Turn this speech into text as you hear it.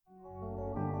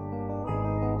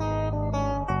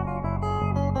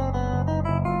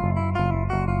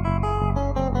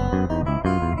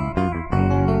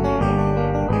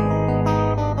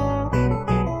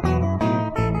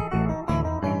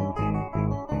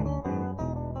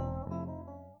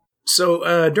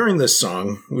So during this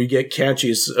song, we get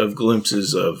catches of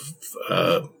glimpses of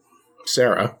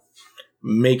Sarah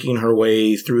making her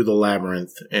way through the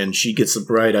labyrinth, and she gets the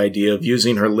bright idea of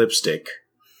using her lipstick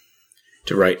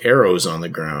to write arrows on the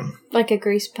ground. Like a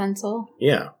grease pencil?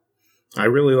 Yeah. I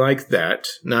really like that.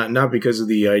 Not because of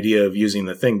the idea of using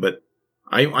the thing, but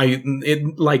they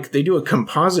do a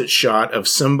composite shot of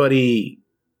somebody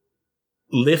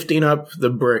lifting up the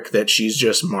brick that she's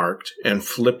just marked and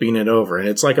flipping it over. And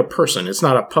it's like a person. It's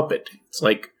not a puppet. It's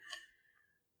like,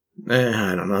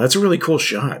 I don't know. That's a really cool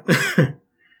shot.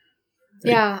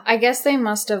 Yeah, I guess they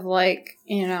must have, I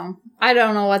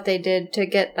don't know what they did to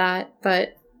get that,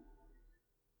 but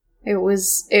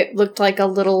it looked like a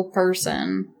little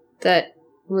person that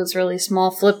was really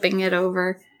small flipping it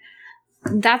over.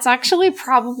 That's actually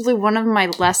probably one of my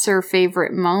lesser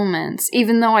favorite moments,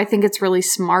 even though I think it's really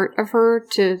smart of her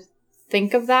to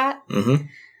think of that. Mm-hmm.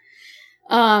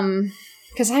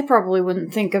 Because I probably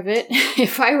wouldn't think of it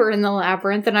if I were in the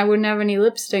labyrinth, and I wouldn't have any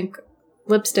lipstick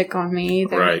on me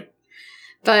either. Right.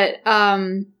 But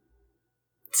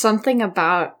something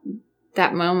about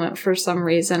that moment, for some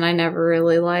reason, I never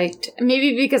really liked.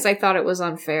 Maybe because I thought it was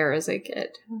unfair as a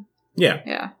kid. Yeah.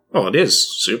 Yeah. Well, it is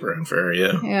super unfair,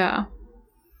 yeah. Yeah.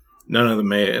 None of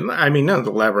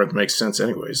the labyrinth makes sense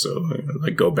anyway, so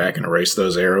go back and erase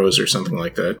those arrows or something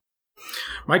like that.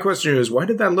 My question is, why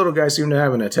did that little guy seem to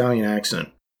have an Italian accent?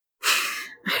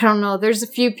 I don't know. There's a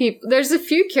few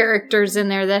characters in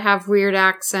there that have weird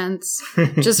accents,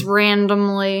 just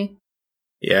randomly.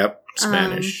 Yep,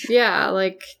 Spanish.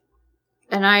 It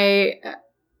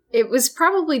was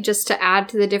probably just to add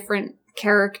to the different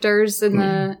characters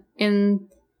in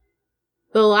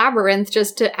the labyrinth,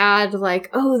 just to add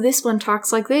this one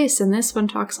talks like this and this one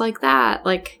talks like that,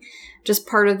 just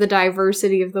part of the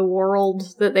diversity of the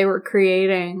world that they were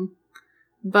creating.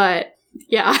 But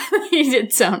yeah, he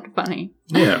did sound funny.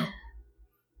 Yeah.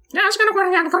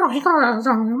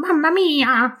 Mamma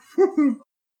mia.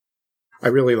 I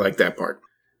really like that part.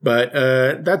 But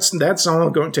that's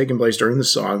all taking place during the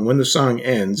song. When the song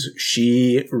ends,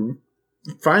 she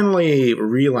finally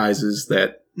realizes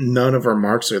that none of her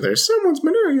marks are there. Someone's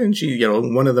been doing it. And she,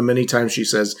 one of the many times she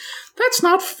says, "That's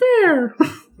not fair."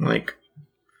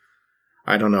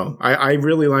 I don't know. I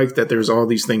really like that there's all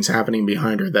these things happening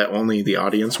behind her that only the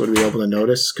audience would be able to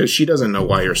notice, because she doesn't know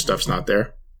why her stuff's not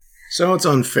there. So it's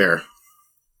unfair.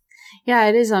 Yeah,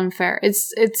 it is unfair.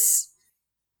 It's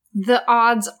the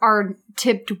odds are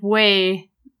tipped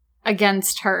way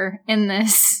against her in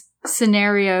this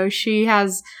scenario. She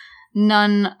has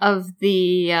none of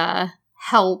the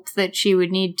help that she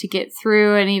would need to get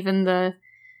through, and even the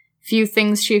few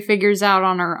things she figures out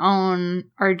on her own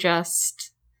are just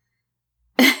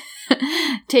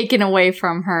taken away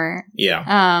from her.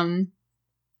 Yeah.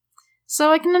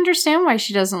 So I can understand why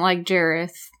she doesn't like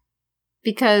Jareth,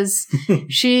 because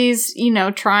she's,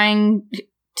 trying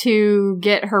to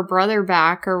get her brother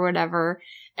back or whatever,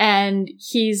 and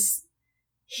he's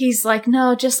like,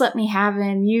 "No, just let me have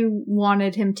him. You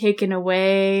wanted him taken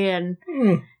away, and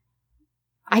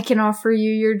I can offer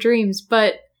you your dreams."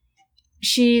 But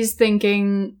she's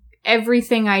thinking,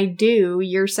 everything I do,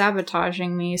 you're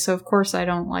sabotaging me, so of course I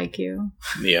don't like you.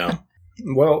 Yeah.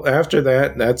 Well, after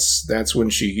that, that's when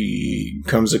she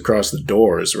comes across the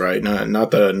doors, right?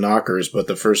 Not the knockers, but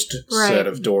the first set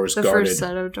of doors guarded. The first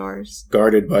set of doors.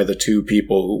 Guarded by the two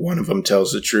people who, one of them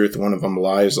tells the truth, one of them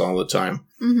lies all the time.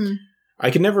 Mm-hmm. I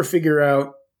can never figure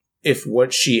out if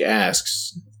what she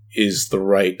asks is the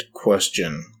right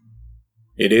question.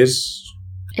 It is?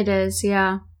 It is,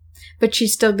 yeah. But she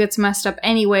still gets messed up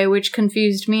anyway, which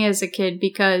confused me as a kid,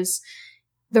 because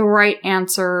the right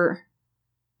answer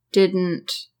didn't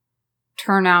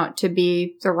turn out to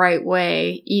be the right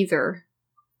way either.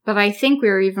 But I think we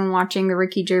were even watching the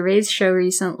Ricky Gervais show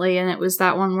recently, and it was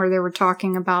that one where they were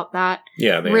talking about that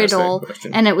riddle,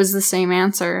 and it was the same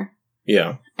answer.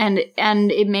 Yeah. And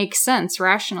it makes sense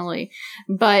rationally,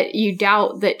 but you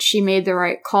doubt that she made the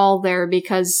right call there,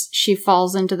 because she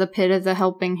falls into the pit of the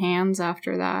helping hands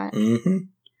after that. Mm-hmm.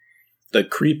 The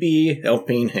creepy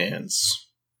helping hands.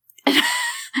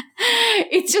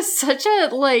 It's just such a,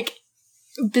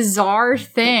 bizarre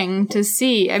thing to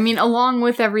see. I mean, along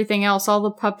with everything else, all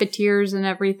the puppeteers and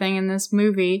everything in this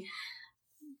movie,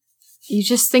 you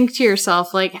just think to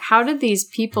yourself, how did these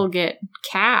people get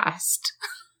cast?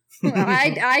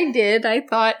 I did. I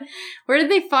thought, where did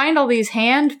they find all these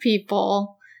hand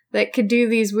people that could do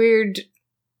these weird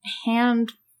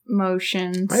hand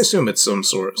motions? I assume it's some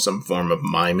form of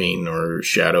miming or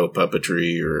shadow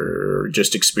puppetry, or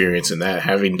just experience in that,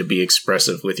 having to be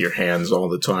expressive with your hands all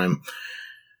the time.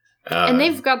 And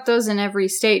they've got those in every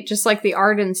state, just like the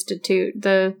Art Institute,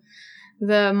 the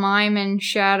mime and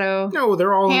shadow. No,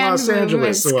 they're all in Los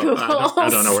Angeles. So I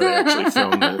don't know where they actually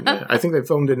filmed it. I think they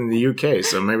filmed it in the UK,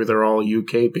 so maybe they're all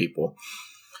UK people.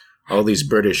 All these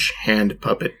British hand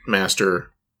puppet master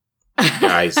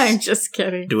guys. I'm just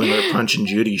kidding. Doing their Punch and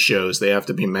Judy shows. They have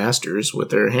to be masters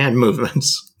with their hand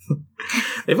movements.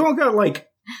 They've all got, like,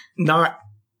 not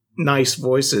nice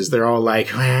voices. They're all like,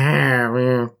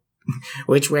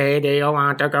 which way do you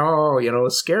want to go? You know,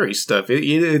 scary stuff.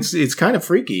 It's kind of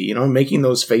freaky, you know, making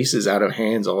those faces out of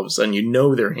hands all of a sudden. You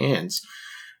know their hands.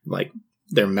 Like,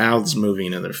 their mouths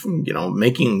moving and they're, you know,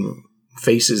 making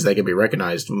faces that can be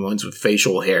recognized, ones with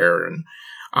facial hair and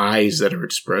eyes that are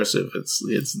expressive.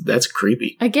 That's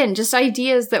creepy. Again, just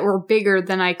ideas that were bigger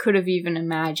than I could have even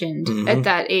imagined at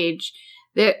that age.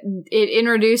 It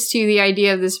introduced to you the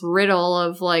idea of this riddle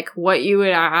of, like, what you would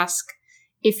ask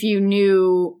if you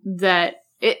knew that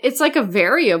it's like a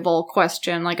variable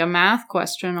question, like a math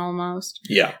question almost.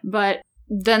 Yeah. But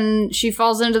then she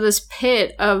falls into this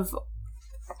pit of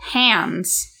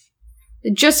hands.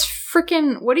 Just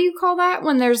freaking, what do you call that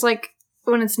when there's, like,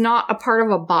 when it's not a part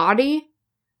of a body?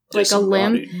 Like a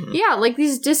limb? Yeah, like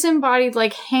these disembodied,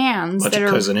 like, hands bunch that of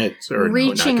are cousinets, or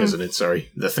reaching. No, not cousinets, sorry.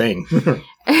 The Thing.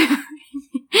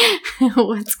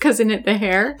 What's cousinet the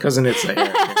hair? Cousinets the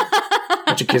hair.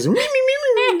 Bunch of kids.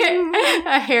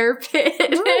 A hair pit.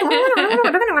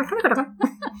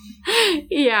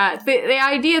 Yeah, the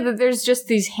idea that there's just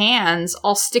these hands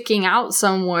all sticking out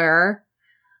somewhere,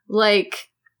 like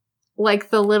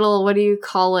the little, what do you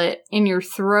call it, in your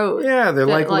throat? Yeah, they're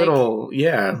like little,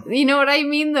 yeah. You know what I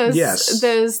mean?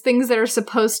 Those things that are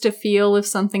supposed to feel if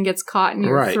something gets caught in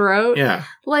your throat. Yeah.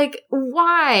 Like,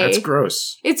 why? That's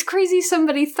gross. It's crazy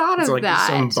somebody thought of like that.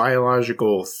 Some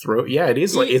biological throat. Yeah, it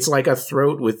is. It's like a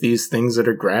throat with these things that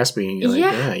are grasping. You're like,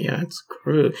 yeah, it's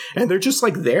gross. And they're just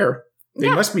like there. They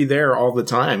must be there all the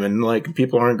time. And like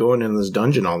people aren't going in this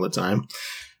dungeon all the time.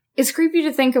 It's creepy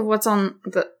to think of what's on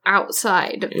the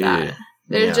outside of that.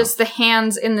 They're just the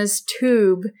hands in this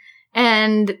tube,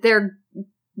 and they're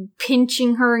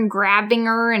pinching her and grabbing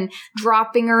her and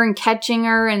dropping her and catching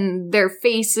her, and their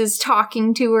faces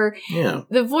talking to her. Yeah.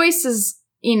 The voice is,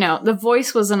 the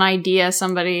voice was an idea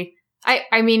somebody...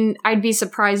 I mean, I'd be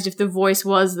surprised if the voice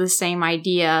was the same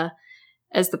idea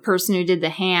as the person who did the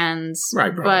hands.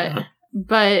 Right,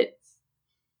 but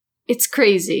it's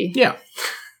crazy. Yeah.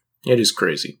 It is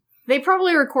crazy. They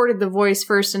probably recorded the voice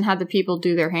first and had the people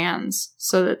do their hands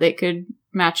so that they could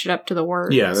match it up to the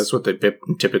words. Yeah, that's what they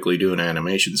typically do in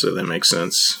animation, so that makes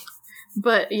sense.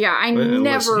 But yeah,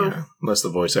 unless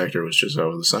the voice actor was just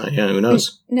over the side. Yeah, who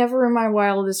knows? Never in my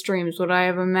wildest dreams would I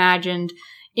have imagined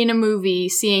in a movie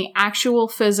seeing actual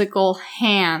physical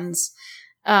hands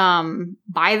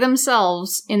by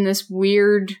themselves in this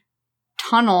weird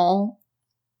tunnel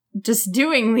just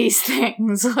doing these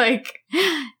things. Like,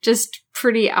 just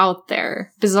pretty out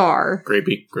there. Bizarre.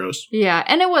 Creepy. Gross. Yeah,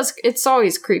 and it's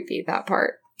always creepy, that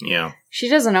part. Yeah. She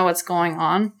doesn't know what's going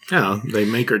on. Yeah, they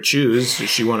make her choose. Does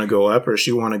she want to go up or does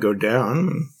she want to go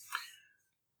down?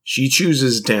 She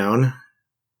chooses down.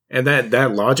 And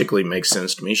that logically makes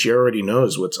sense to me. She already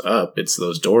knows what's up. It's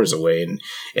those doors away.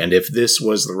 And if this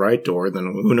was the right door, then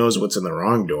who knows what's in the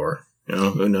wrong door?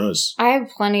 Who knows? I have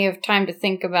plenty of time to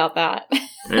think about that.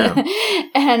 Yeah.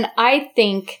 And I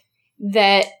think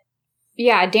that,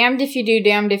 damned if you do,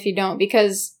 damned if you don't,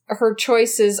 because her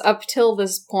choices up till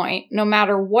this point, no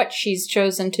matter what she's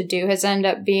chosen to do, has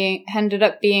ended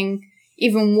up being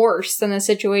even worse than the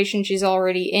situation she's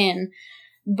already in.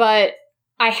 But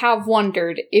I have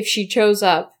wondered if she chose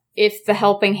up, if the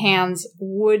helping hands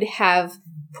would have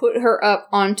put her up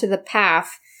onto the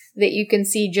path that you can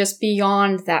see just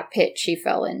beyond that pit she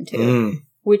fell into,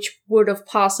 which would have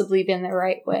possibly been the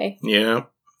right way. Yeah.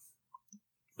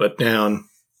 But down.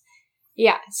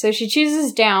 Yeah, so she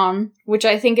chooses down, which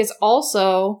I think is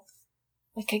also,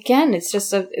 like, again, it's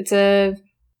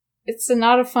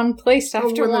not a fun place to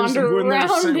have to wander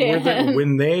around in.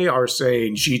 When they are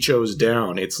saying she chose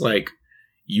down, it's like,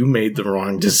 you made the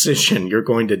wrong decision. You're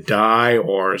going to die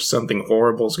or something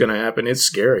horrible is going to happen. It's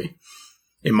scary,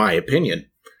 in my opinion.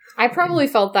 I probably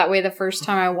felt that way the first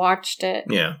time I watched it.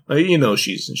 Yeah.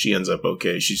 She ends up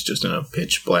okay. She's just in a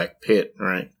pitch black pit,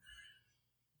 right?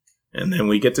 And then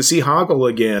we get to see Hoggle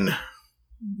again.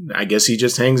 I guess he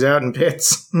just hangs out in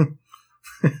pits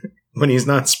when he's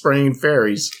not spraying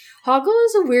fairies. Hoggle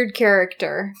is a weird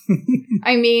character.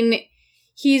 I mean,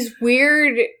 he's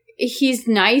weird. He's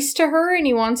nice to her and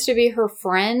he wants to be her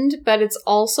friend, but it's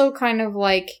also kind of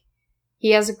like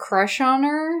he has a crush on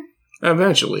her.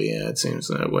 Eventually, yeah, it seems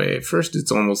that way. At first,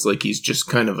 it's almost like he's just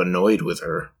kind of annoyed with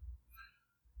her.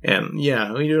 And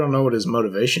yeah, you don't know what his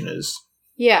motivation is.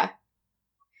 Yeah.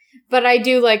 But I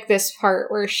do like this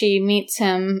part where she meets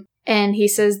him and he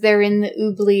says they're in the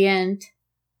oubliette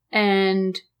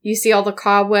and you see all the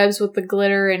cobwebs with the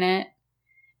glitter in it.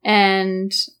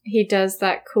 And he does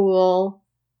that cool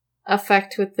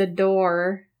effect with the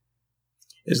door.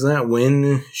 Is that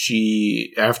when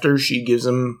after she gives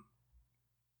him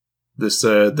this,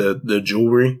 the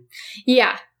jewelry?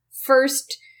 Yeah.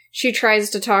 First, she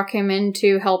tries to talk him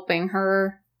into helping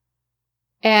her.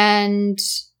 And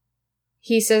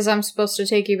he says, I'm supposed to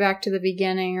take you back to the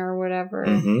beginning or whatever.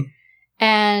 Mm-hmm.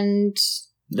 And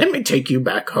let me take you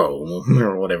back home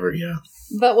or whatever, yeah.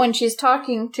 But when she's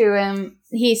talking to him,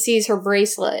 he sees her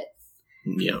bracelet.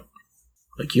 Yeah.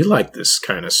 Like, you like this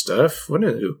kind of stuff.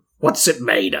 What's it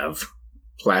made of?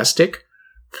 Plastic?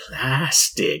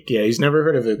 Plastic. Yeah, he's never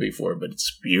heard of it before, but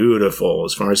it's beautiful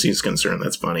as far as he's concerned.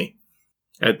 That's funny.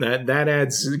 That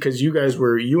adds, because you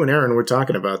and Aaron were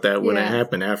talking about that when it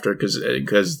happened after,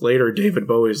 because later David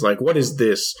Bowie's like, what is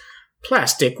this?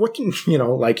 Plastic? What can,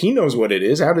 like, he knows what it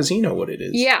is. How does he know what it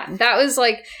is? Yeah, that was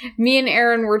like, me and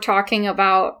Aaron were talking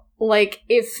about, like,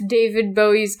 if David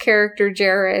Bowie's character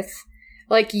Jareth,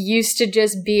 like, used to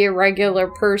just be a regular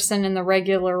person in the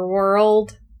regular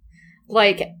world.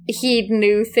 Like, he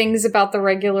knew things about the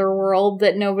regular world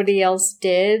that nobody else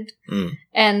did. Mm.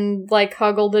 And, like,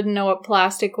 Huggle didn't know what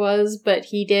plastic was, but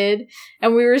he did.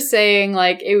 And we were saying,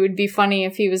 like, it would be funny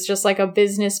if he was just, like, a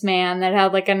businessman that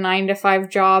had, like, a 9-to-5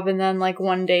 job and then, like,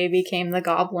 one day became the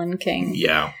Goblin King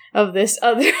of this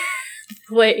other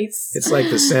place. It's like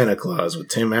the Santa Claus with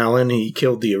Tim Allen. He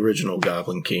killed the original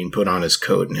Goblin King, put on his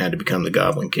coat, and had to become the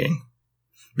Goblin King.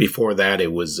 Before that,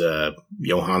 it was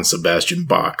Johann Sebastian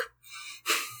Bach.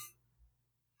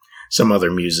 Some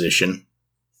other musician.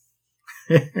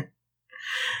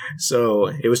 So,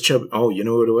 it was Chub... Oh, you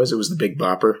know what it was? It was the Big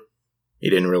Bopper. He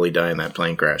didn't really die in that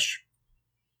plane crash.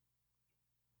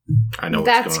 I know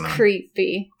what's going on. That's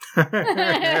creepy.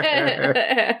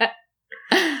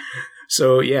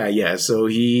 So, yeah. So,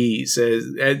 he says...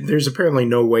 there's apparently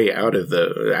no way out of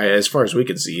as far as we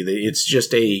can see, it's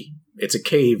just it's a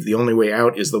cave. The only way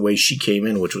out is the way she came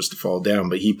in, which was to fall down.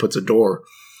 But he puts a door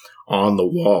on the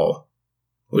wall,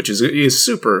 which is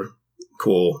super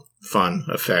cool, fun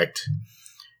effect.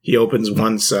 He opens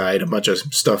one side, a bunch of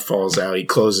stuff falls out, he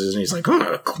closes, and he's like,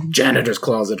 janitor's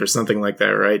closet or something like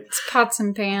that, right? It's pots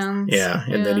and pans. Yeah,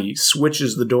 and then he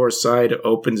switches the door side,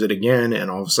 opens it again,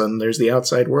 and all of a sudden there's the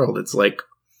outside world. It's like,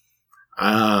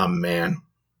 man.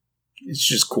 It's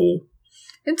just cool.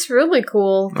 It's really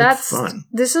cool. That's fun.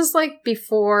 This is like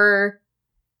before,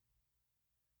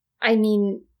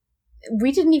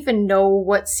 we didn't even know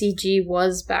what CG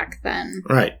was back then.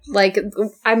 Right. Like,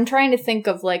 I'm trying to think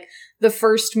of, like, the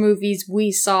first movies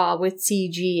we saw with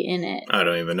CG in it. I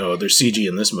don't even know. There's CG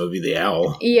in this movie, the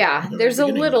owl. Yeah, there's a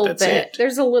little bit. It.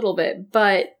 There's a little bit.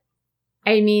 But,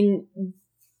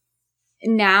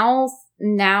 now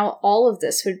all of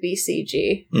this would be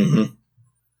CG. Mm-hmm.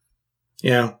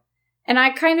 Yeah. And I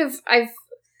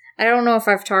don't know if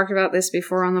I've talked about this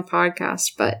before on the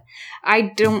podcast, but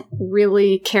I don't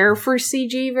really care for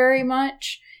CG very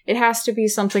much. It has to be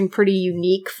something pretty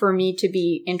unique for me to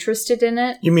be interested in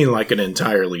it. You mean like an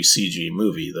entirely CG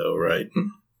movie, though, right?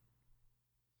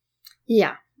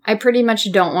 Yeah. I pretty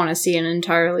much don't want to see an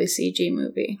entirely CG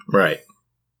movie. Right.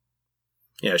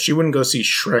 Yeah, she wouldn't go see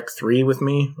Shrek 3 with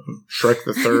me. Shrek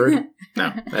the Third. No,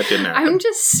 that didn't happen. I'm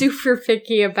just super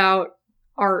picky about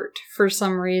art for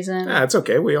some reason. It's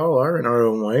okay. We all are in our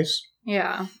own ways.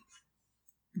 Yeah.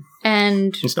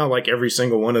 And it's not like every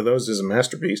single one of those is a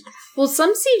masterpiece. Well,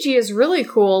 some CG is really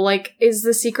cool. Like, is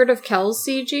The Secret of Kells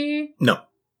CG? No.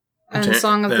 And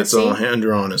Song of the Sea? That's all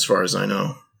hand-drawn as far as I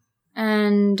know.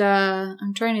 And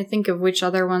I'm trying to think of which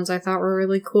other ones I thought were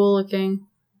really cool looking.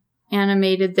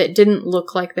 Animated that didn't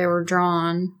look like they were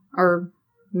drawn. Or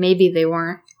maybe they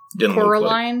weren't.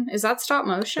 Coraline? Is that stop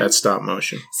motion? That's stop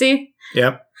motion. See?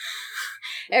 Yep.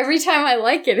 Every time I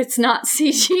like it, it's not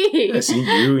CG. Yeah, see,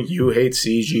 you hate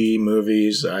CG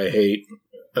movies. I hate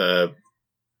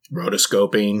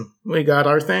rotoscoping. We got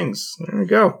our things. There we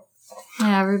go.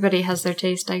 Yeah, everybody has their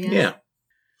taste, I guess. Yeah.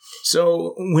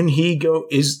 So when he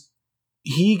gets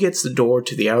the door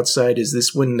to the outside, is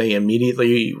this when they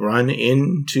immediately run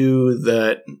into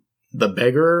the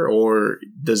beggar, or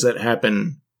does that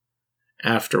happen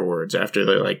afterwards, after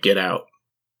they get out?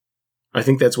 I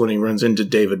think that's when he runs into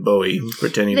David Bowie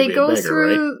pretending to be a beggar,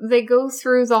 right? They go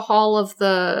through the hall of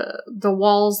the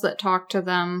walls that talk to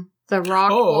them, the rock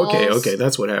walls. Okay,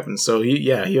 that's what happens. So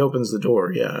he opens the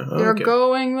door, yeah. You're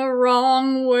going the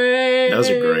wrong way. Those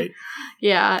are great.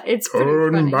 Yeah, it's pretty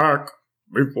funny. Turn back.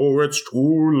 before it's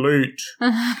too late.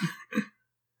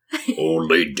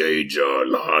 Only danger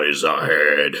lies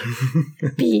ahead.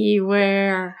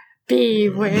 Beware.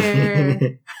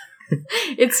 Beware.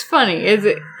 It's funny, is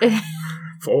it?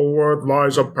 Forward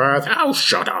lies a path. Oh,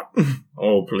 shut up.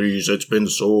 Oh, please, it's been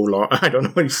so long. I don't know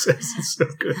what he says. It's so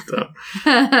good, though.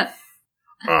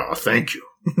 Thank you.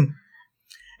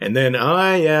 And then,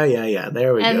 yeah,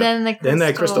 there we go. And then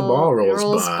that crystal ball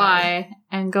rolls by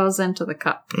and goes into the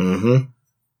cup. Mm-hmm.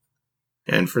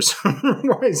 And for some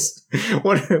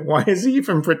why is he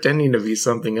even pretending to be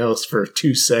something else for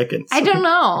 2 seconds? I don't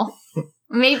know.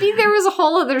 Maybe there was a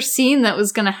whole other scene that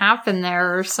was going to happen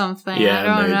there or something. Yeah,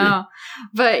 I don't know.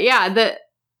 But yeah,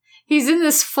 he's in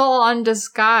this full-on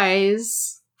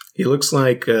disguise. He looks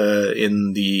like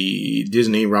in the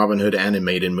Disney Robin Hood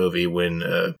animated movie when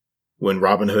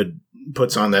Robin Hood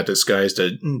puts on that disguise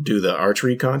to do the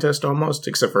archery contest almost,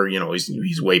 except for,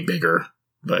 he's way bigger.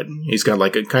 But he's got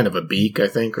like a kind of a beak, I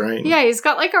think, right? Yeah, he's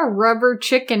got like a rubber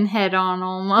chicken head on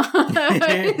almost.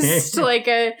 Like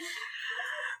a...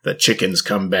 The chickens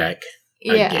come back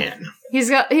again. He's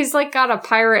got a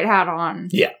pirate hat on.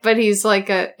 Yeah. But he's like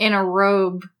in a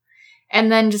robe.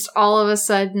 And then just all of a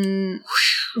sudden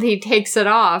he takes it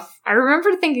off. I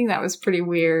remember thinking that was pretty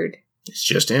weird. It's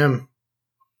just him.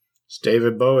 It's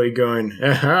David Bowie going,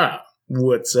 aha,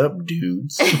 what's up,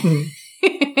 dudes?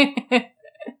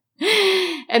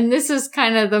 And this is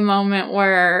kind of the moment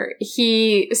where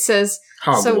he says,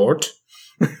 Hogwart.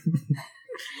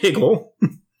 Higgle.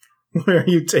 Where are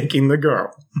you taking the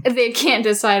girl? They can't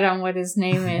decide on what his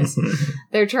name is.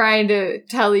 They're trying to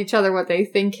tell each other what they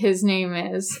think his name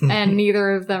is, and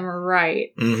neither of them are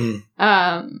right.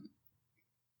 Mm-hmm.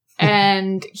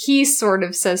 And he sort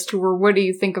of says to her, what do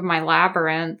you think of my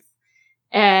labyrinth?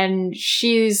 And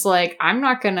she's like, I'm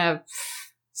not gonna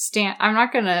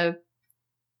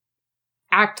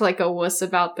act like a wuss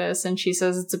about this. And she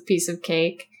says it's a piece of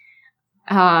cake.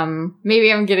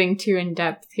 Maybe I'm getting too in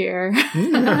depth here.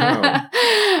 No.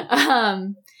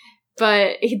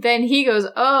 But then he goes,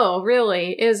 oh,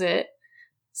 really? Is it?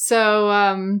 So,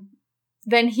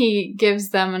 then he gives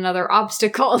them another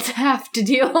obstacle to have to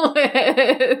deal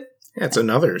with. That's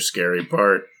another scary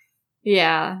part.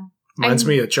 Yeah. Reminds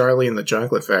me of Charlie and the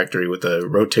Chocolate Factory with the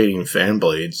rotating fan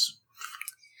blades.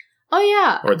 Oh,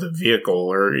 yeah. Or the vehicle,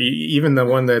 or even the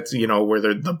one that's, where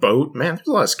the boat. Man, there's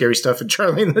a lot of scary stuff in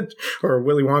Charlie or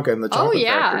Willy Wonka and the Chocolate Factory.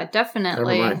 Oh, yeah,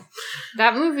 definitely. Never mind.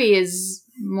 That movie is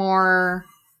more...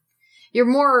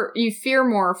 You fear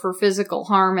more for physical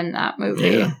harm in that movie.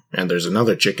 Yeah, and there's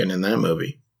another chicken in that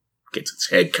movie. Gets its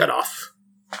head cut off.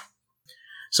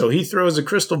 So he throws a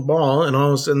crystal ball, and all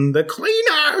of a sudden, the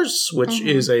cleaners, which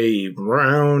is a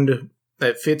round...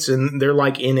 that fits in, they're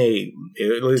like in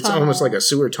it's tunnel. Almost like a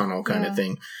sewer tunnel kind of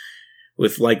thing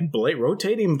with like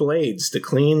rotating blades to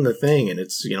clean the thing. And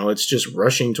it's, it's just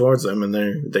rushing towards them and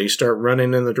they start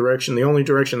running in the only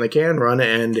direction they can run.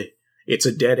 And it's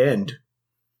a dead end.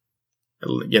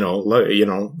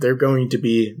 They're going to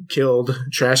be killed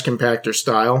trash compactor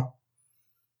style.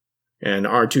 And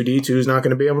R2-D2 is not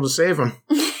going to be able to save them.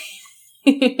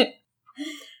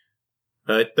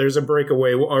 But there's a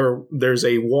breakaway, or there's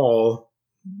a wall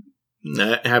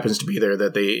that happens to be there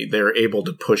that they're able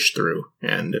to push through,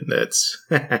 and that's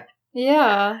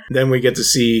yeah. Then we get to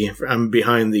see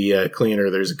behind the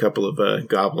cleaner. There's a couple of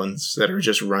goblins that are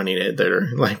just running it. That are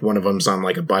like one of them's on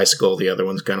like a bicycle, the other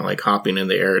one's kind of like hopping in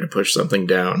the air to push something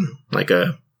down, like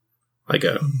a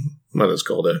what is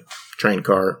called a train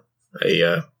car.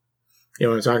 You know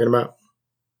what I'm talking about?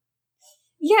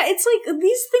 Yeah, it's like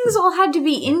these things all had to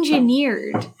be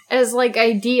engineered as like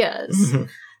ideas. Mm-hmm.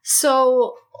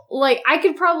 So, like, I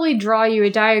could probably draw you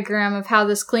a diagram of how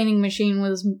this cleaning machine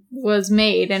was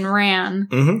made and ran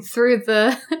through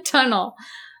the tunnel.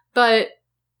 But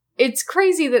it's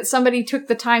crazy that somebody took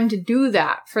the time to do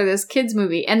that for this kids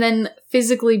movie and then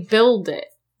physically build it.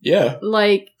 Yeah.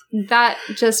 Like, that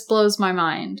just blows my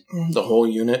mind. The whole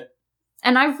unit.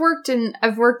 And I've worked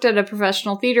at a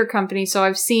professional theater company, so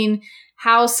I've seen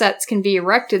how sets can be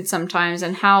erected sometimes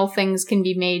and how things can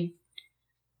be made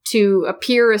to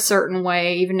appear a certain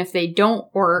way, even if they don't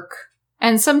work.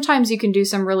 And sometimes you can do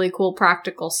some really cool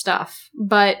practical stuff.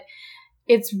 But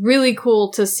it's really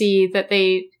cool to see that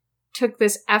they took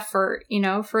this effort,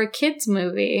 for a kids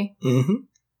movie. Mm-hmm.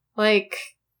 Like,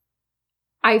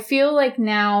 I feel like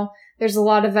now there's a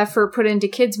lot of effort put into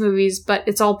kids movies, but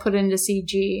it's all put into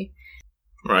CG.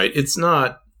 Right. It's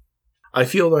not... I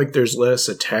feel like there's less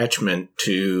attachment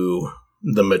to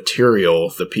the material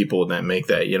of the people that make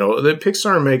that. The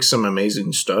Pixar makes some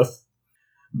amazing stuff,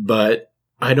 but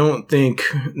I don't think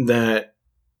that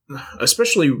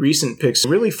especially recent picks,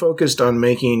 really focused on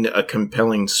making a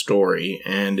compelling story,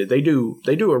 and they do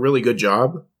a really good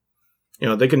job. You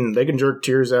know, they can jerk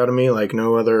tears out of me like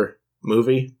no other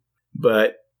movie,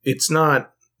 but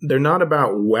they're not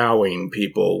about wowing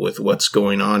people with what's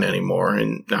going on anymore.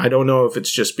 And I don't know if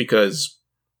it's just because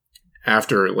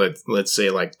after, let's say,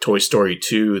 like Toy Story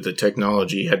 2, the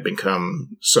technology had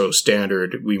become so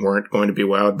standard, we weren't going to be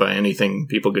wowed by anything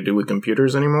people could do with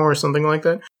computers anymore or something like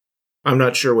that. I'm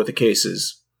not sure what the case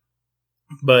is.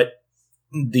 But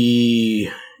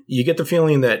you get the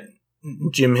feeling that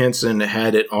Jim Henson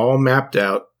had it all mapped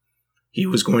out. He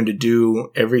was going to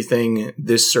do everything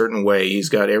this certain way. He's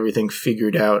got everything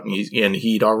figured out, and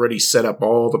he'd already set up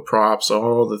all the props,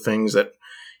 all the things that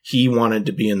he wanted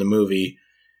to be in the movie,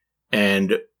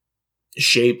 and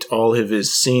shaped all of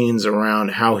his scenes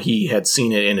around how he had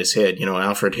seen it in his head, you know,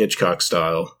 Alfred Hitchcock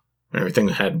style. Everything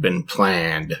had been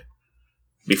planned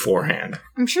beforehand.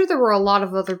 I'm sure there were a lot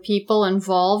of other people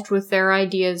involved with their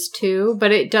ideas too,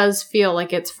 but it does feel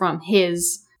like it's from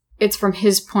his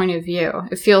point of view.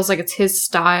 It feels like it's his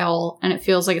style, and it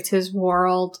feels like it's his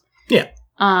world. Yeah.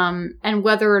 And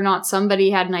whether or not somebody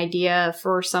had an idea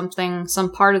for something,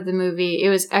 some part of the movie, it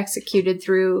was executed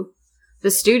through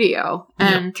the studio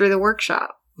and through the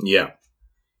workshop. Yeah.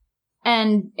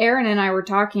 And Aaron and I were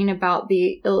talking about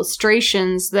the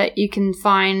illustrations that you can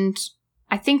find.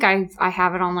 I think I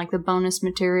have it on like the bonus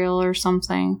material or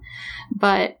something,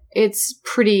 but it's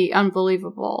pretty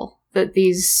unbelievable that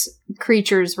these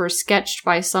creatures were sketched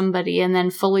by somebody and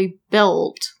then fully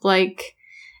built. Like,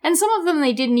 and some of them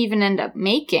they didn't even end up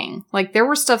making. Like, there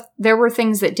were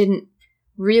things that didn't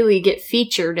really get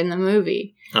featured in the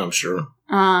movie. I'm sure.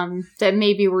 That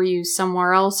maybe were used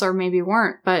somewhere else or maybe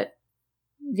weren't. But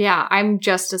yeah, I'm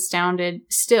just astounded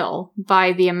still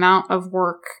by the amount of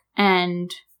work and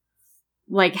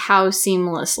like how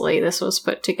seamlessly this was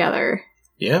put together.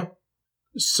 Yeah.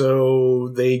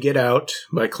 So they get out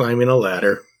by climbing a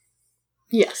ladder.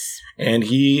 Yes. And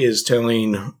he is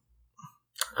telling...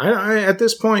 at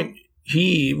this point,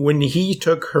 when he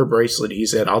took her bracelet, he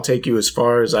said, I'll take you as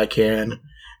far as I can,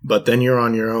 but then you're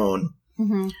on your own.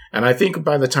 Mm-hmm. And I think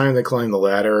by the time they climb the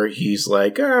ladder, he's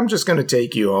like, I'm just going to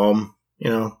take you home. You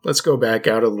know, let's go back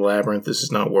out of the labyrinth. This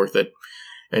is not worth it.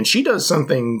 And she does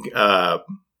something... I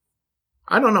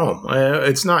don't know.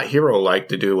 It's not hero-like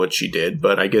to do what she did,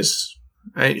 but I guess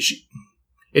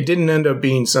it didn't end up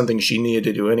being something she needed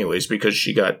to do anyways because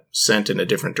she got sent in a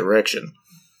different direction.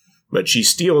 But she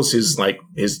steals his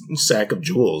sack of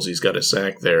jewels. He's got a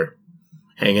sack there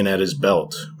hanging at his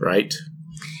belt, right?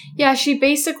 Yeah, she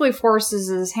basically forces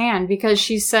his hand because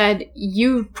she said,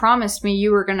 you promised me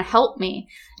you were going to help me.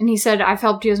 And he said, I've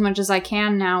helped you as much as I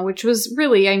can now, which was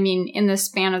really, I mean, in the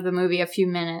span of the movie, a few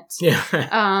minutes. Yeah.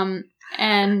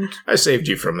 And I saved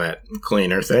you from that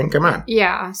cleaner thing. Come on.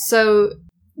 Yeah. So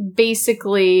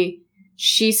basically,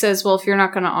 she says, well, if you're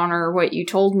not going to honor what you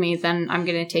told me, then I'm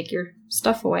going to take your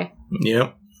stuff away.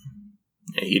 Yep.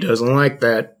 He doesn't like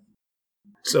that.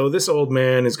 So this old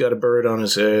man has got a bird on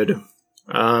his head.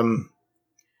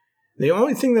 The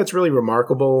only thing that's really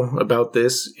remarkable about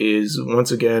this is,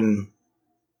 once again...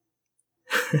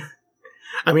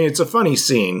 I mean, it's a funny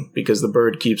scene because the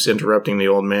bird keeps interrupting the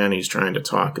old man. He's trying to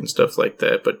talk and stuff like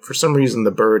that. But for some reason,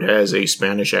 the bird has a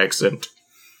Spanish accent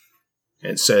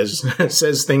and says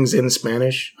things in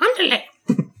Spanish. Andale.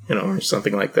 You know, or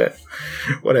something like that.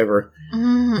 Whatever.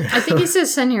 I think he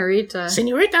says señorita.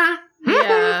 Señorita.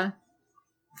 Yeah.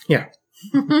 Yeah.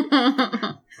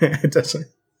 It doesn't.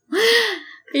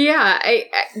 Yeah.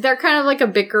 They're kind of like a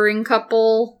bickering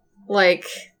couple, like,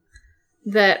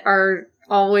 that are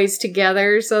always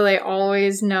together, so they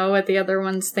always know what the other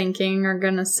one's thinking or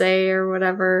gonna say or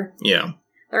whatever. Yeah.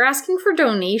 They're asking for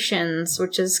donations,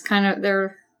 which is kind of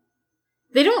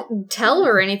they don't tell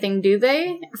her anything, do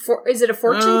they? Is it a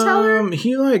fortune teller?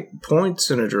 He points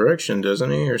in a direction,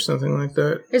 doesn't he, or something like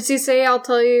that? Does he say, "I'll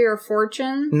tell you your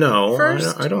fortune"? No,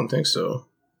 first? I don't think so.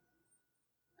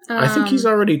 I think he's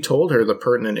already told her the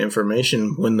pertinent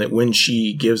information when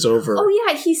she gives over. Oh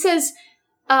yeah, he says.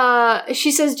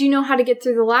 She says, do you know how to get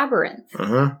through the labyrinth?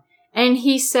 Uh-huh. And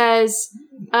he says,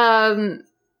 some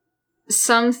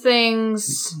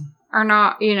things are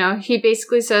not, you know, he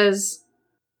basically says,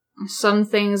 some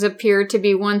things appear to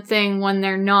be one thing when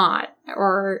they're not,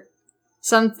 or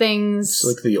some things...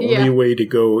 It's like the only way to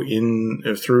go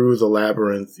through the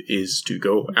labyrinth is to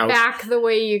go out... Back the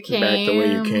way you came. Back the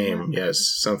way you came, yes,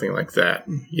 something like that.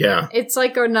 Yeah. It's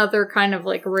like another kind of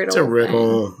like riddle. It's a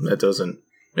riddle that doesn't...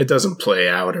 It doesn't play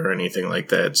out or anything like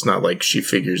that. It's not like she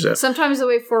figures out. Sometimes the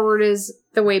way forward is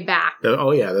the way back.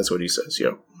 Oh, yeah, that's what he says,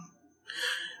 yep.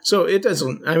 So it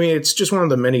doesn't, I mean, it's just one of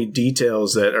the many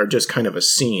details that are just kind of a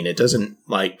scene. It doesn't,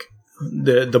 like,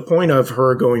 the point of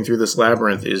her going through this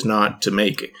labyrinth is not to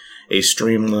make a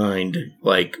streamlined,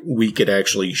 like, we could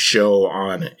actually show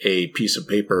on a piece of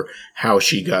paper how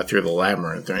she got through the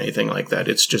labyrinth or anything like that.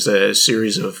 It's just a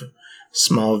series of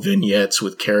small vignettes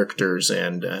with characters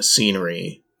and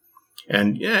scenery.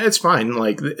 And yeah, it's fine.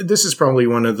 Like, this is probably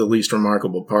one of the least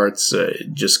remarkable parts,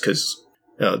 just because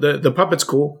the puppet's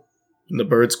cool. The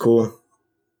bird's cool.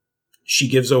 She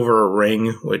gives over a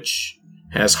ring, which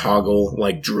has Hoggle,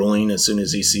 like, drooling as soon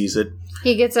as he sees it.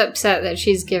 He gets upset that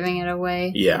she's giving it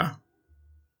away. Yeah.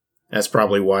 That's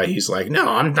probably why he's like, no,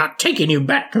 I'm not taking you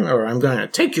back, or I'm going to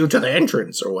take you to the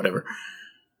entrance, or whatever.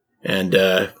 And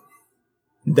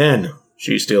then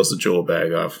she steals the jewel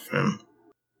bag off him.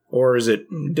 Or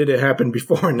did it happen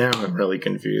before? Now I'm really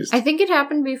confused. I think it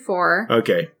happened before.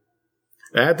 Okay.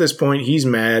 At this point, he's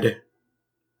mad.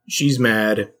 She's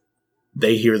mad.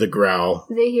 They hear the growl.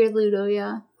 They hear Ludo,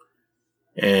 yeah.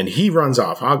 And he runs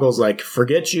off. Hoggle's like,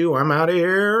 forget you, I'm out of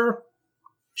here.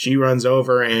 She runs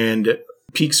over and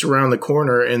peeks around the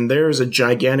corner, and there's a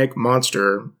gigantic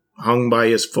monster hung by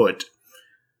his foot,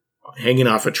 hanging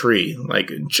off a tree.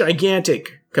 Like,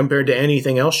 gigantic compared to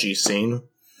anything else she's seen.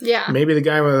 Yeah. Maybe the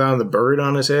guy without the bird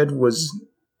on his head was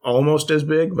almost as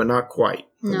big, but not quite.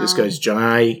 No. This guy's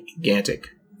gigantic.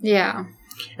 Yeah.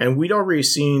 And we'd already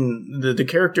seen the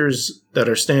characters that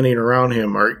are standing around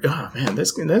him are, oh man,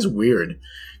 that's weird.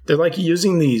 They're like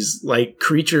using these like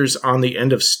creatures on the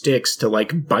end of sticks to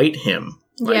like bite him.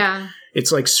 Like, yeah.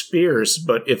 It's like spears,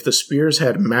 but if the spears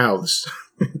had mouths,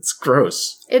 it's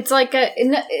gross. It's like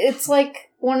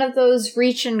one of those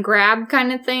reach and grab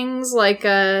kind of things,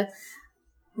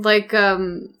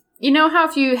 you know how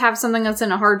if you have something that's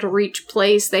in a hard to reach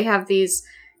place, they have these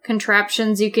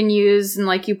contraptions you can use, and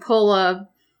like you pull a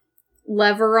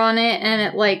lever on it and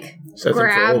it like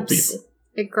grabs.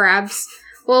 It grabs.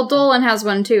 Well, Dolan has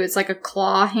one too. It's like a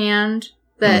claw hand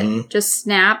that just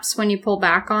snaps when you pull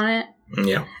back on it.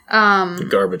 Yeah. The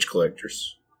garbage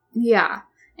collectors. Yeah.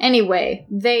 Anyway,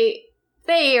 they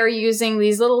are using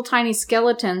these little tiny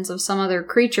skeletons of some other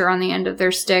creature on the end of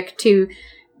their stick to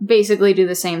basically do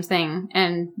the same thing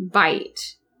and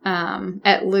bite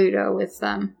at Ludo with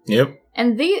them. Yep.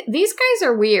 And these guys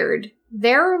are weird.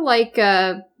 They're like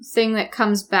a thing that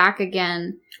comes back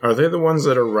again. Are they the ones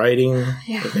that are riding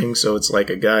the thing? So it's like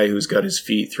a guy who's got his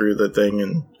feet through the thing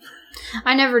and...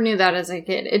 I never knew that as a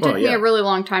kid. It took me a really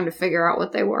long time to figure out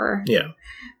what they were. Yeah.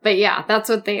 But yeah, that's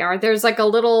what they are. There's like a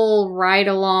little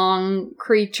ride-along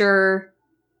creature.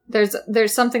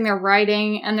 There's something they're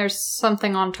riding, and there's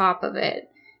something on top of it.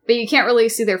 But you can't really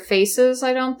see their faces,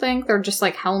 I don't think. They're just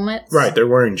like helmets. Right, they're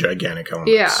wearing gigantic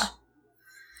helmets. Yeah.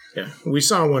 Yeah. We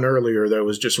saw one earlier that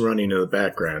was just running in the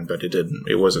background, but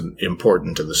it wasn't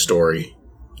important to the story.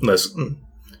 Unless,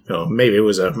 maybe it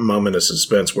was a moment of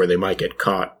suspense where they might get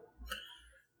caught.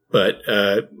 But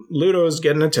Ludo's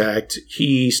getting attacked.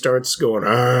 He starts going,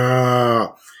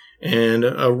 ah! And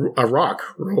a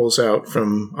rock rolls out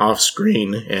from off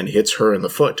screen and hits her in the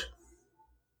foot.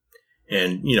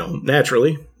 And,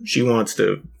 naturally, she wants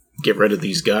to get rid of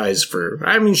these guys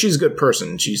she's a good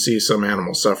person. She sees some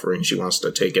animal suffering. She wants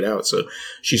to take it out. So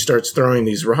she starts throwing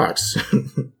these rocks,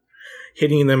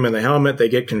 hitting them in the helmet. They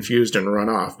get confused and run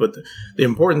off. But the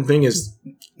important thing is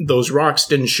those rocks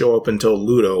didn't show up until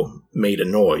Ludo made a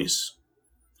noise.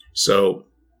 So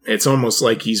it's almost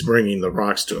like he's bringing the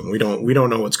rocks to him. We don't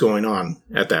know what's going on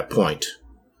at that point.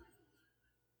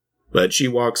 But she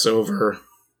walks over,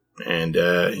 and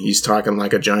he's talking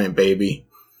like a giant baby.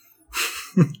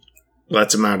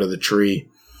 Lets him out of the tree.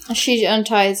 She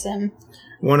unties him.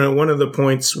 One of the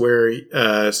points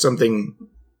where something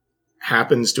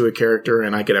happens to a character,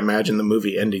 and I can imagine the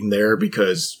movie ending there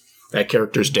because that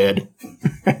character's dead.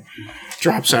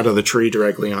 Drops out of the tree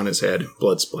directly on his head.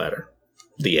 Blood splatter.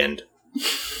 The end.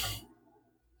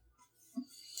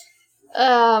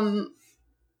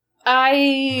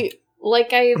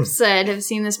 Like I've said, have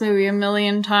seen this movie a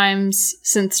million times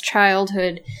since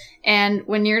childhood. And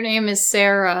when your name is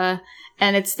Sarah,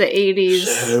 and it's the 80s,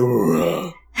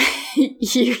 Sarah.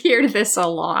 You hear this a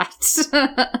lot. So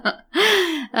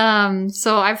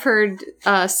I've heard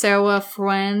Sarah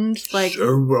Friend, like,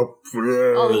 Sarah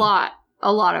Friend.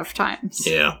 A lot of times.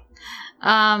 Yeah.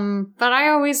 But I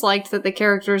always liked that the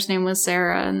character's name was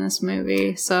Sarah in this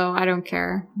movie, so I don't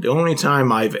care. The only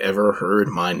time I've ever heard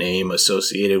my name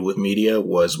associated with media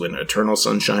was when Eternal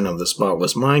Sunshine of the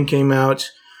Spotless Mind came out,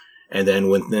 and then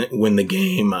when the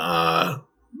game, oh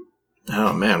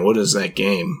man, what is that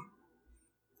game?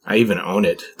 I even own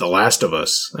it. The Last of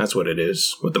Us, that's what it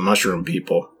is, with the mushroom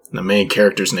people. The main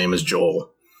character's name is Joel.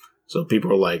 So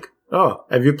people are like, oh,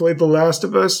 have you played The Last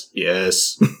of Us?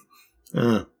 Yes. It's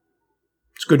a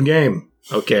good game.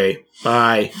 Okay,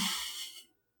 bye.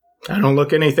 I don't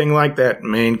look anything like that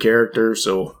main character,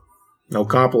 so no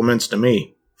compliments to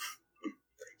me.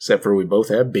 Except for we both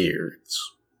have beards.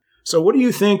 So what do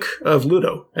you think of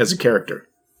Ludo as a character?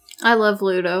 I love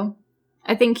Ludo.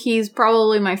 I think he's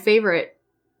probably my favorite.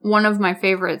 One of my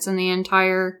favorites in the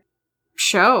entire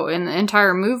show, in the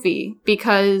entire movie,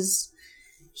 because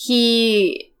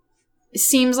he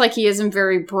seems like he isn't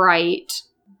very bright,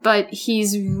 but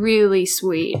he's really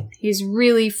sweet. He's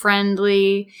really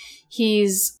friendly.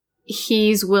 He's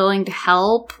willing to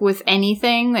help with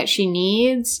anything that she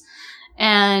needs.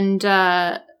 And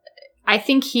I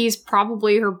think he's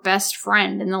probably her best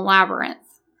friend in the labyrinth.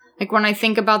 Like, when I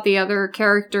think about the other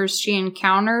characters she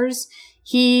encounters,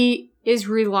 he is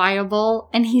reliable,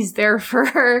 and he's there for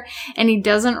her, and he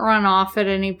doesn't run off at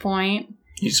any point.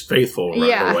 He's faithful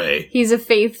right away. He's a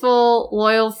faithful,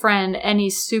 loyal friend, and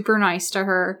he's super nice to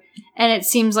her. And it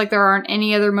seems like there aren't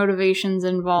any other motivations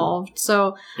involved.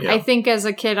 So I think as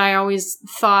a kid, I always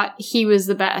thought he was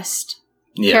the best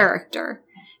character,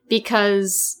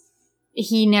 because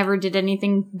he never did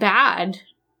anything bad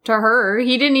to her.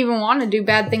 He didn't even want to do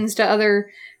bad things to other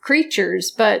creatures,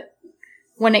 but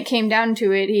when it came down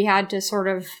to it, he had to sort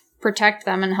of protect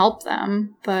them and help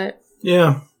them. But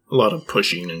yeah, a lot of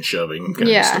pushing and shoving kind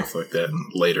of stuff like that. And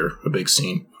later, a big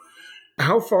scene.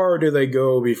 How far do they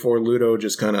go before Ludo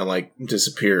just kind of like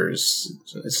disappears?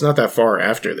 It's not that far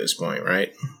after this point,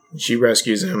 right? She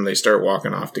rescues him. They start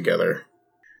walking off together.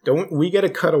 Don't we get a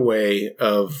cutaway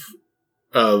of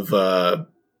now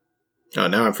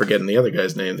I'm forgetting the other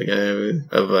guy's name. The guy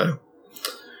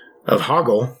of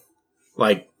Hoggle,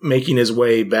 like making his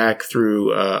way back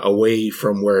through away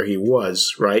from where he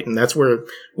was, right? And that's where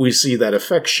we see that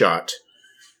effect shot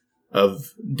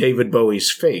of David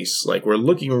Bowie's face. Like, we're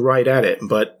looking right at it,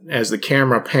 but as the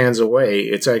camera pans away,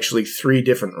 it's actually 3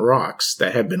 different rocks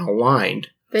that have been aligned.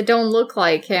 They don't look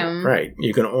like him. Right.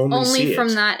 You can only see it.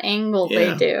 From that angle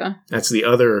they do. That's the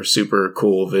other super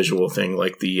cool visual thing,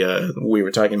 like the we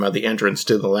were talking about the entrance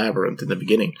to the labyrinth in the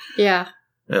beginning. Yeah.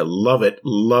 Love it.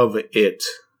 Love it.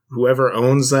 Whoever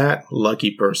owns that,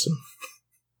 lucky person.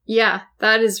 Yeah,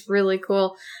 that is really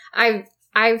cool.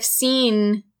 I've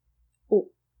seen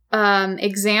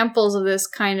examples of this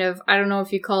kind of, I don't know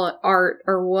if you call it art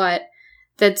or what,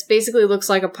 that's basically looks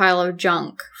like a pile of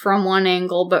junk from one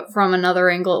angle, but from another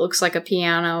angle it looks like a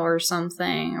piano or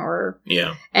something, or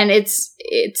and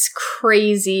it's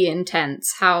crazy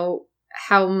intense how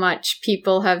much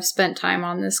people have spent time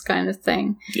on this kind of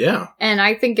thing. Yeah. And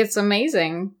I think it's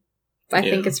amazing. I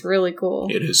think it's really cool.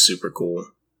 It is super cool.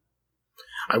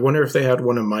 I wonder if they had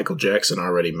one of Michael Jackson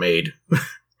already made.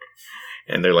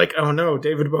 And they're like, oh no,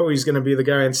 David Bowie's going to be the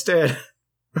guy instead.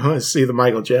 I want to see the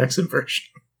Michael Jackson version.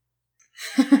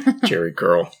 Jerry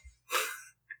Curl.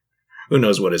 Who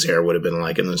knows what his hair would have been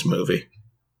like in this movie.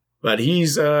 But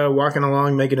he's walking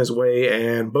along, making his way,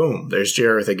 and boom, there's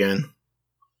Jareth again.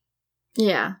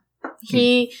 Yeah.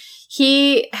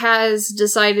 He has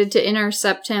decided to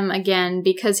intercept him again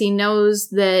because he knows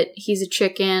that he's a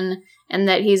chicken and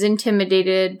that he's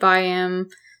intimidated by him.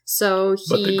 But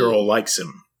the girl likes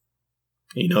him.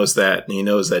 He knows that, and he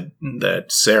knows that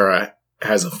Sarah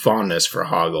has a fondness for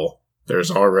Hoggle.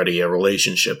 There's already a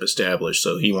relationship established,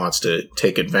 so he wants to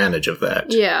take advantage of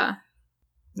that. Yeah.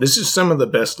 This is some of the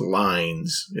best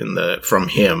lines from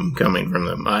him coming from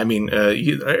them. I mean,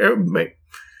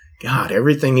 God,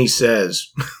 everything he says.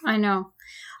 I know.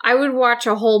 I would watch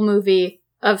a whole movie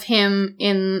of him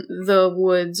in the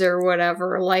woods or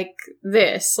whatever, like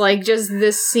this. Like, just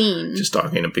this scene. Just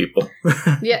talking to people.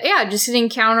 yeah, just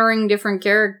encountering different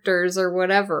characters or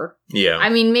whatever. Yeah. I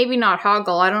mean, maybe not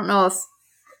Hoggle. I don't know if...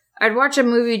 I'd watch a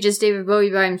movie just David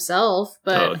Bowie by himself,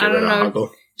 but I don't know.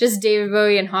 Hoggle. Just David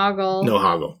Bowie and Hoggle. No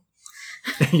Hoggle.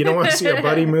 You don't want to see a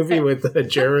buddy movie with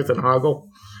Jareth and Hoggle?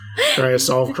 Try to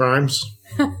solve crimes?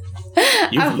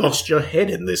 You've lost your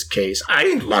head in this case. I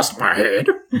ain't lost my head.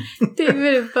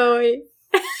 David Bowie.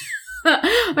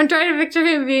 I'm trying to picture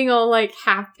him being all, like,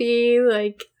 happy,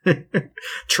 like...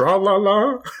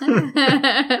 Tra-la-la.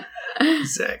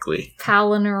 Exactly.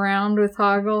 Palling around with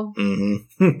Hoggle.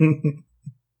 Mm-hmm.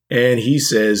 And he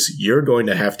says, you're going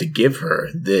to have to give her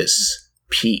this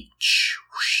peach.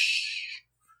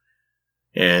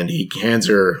 And he hands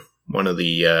her one of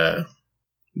the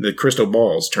crystal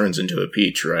balls turns into a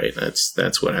peach, right?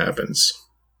 That's what happens.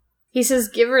 He says,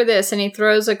 give her this, and he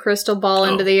throws a crystal ball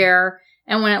into the air,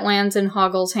 and when it lands in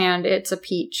Hoggle's hand, it's a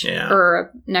peach. Yeah. Or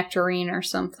a nectarine or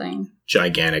something.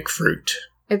 Gigantic fruit.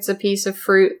 It's a piece of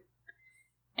fruit.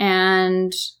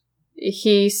 And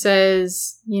he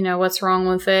says, what's wrong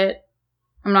with it?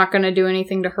 I'm not going to do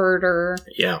anything to hurt her.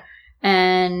 Yeah.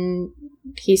 And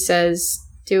he says,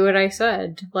 do what I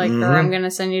said. Or I'm going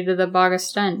to send you to the bog of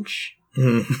stench.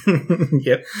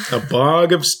 Yep. A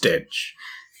bog of stench.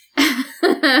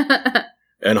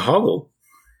 And Hoggle,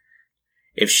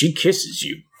 if she kisses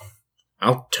you,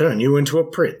 I'll turn you into a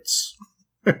prince.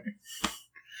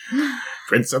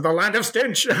 Prince of the Land of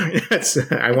Stench.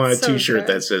 I want a t-shirt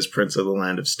that says Prince of the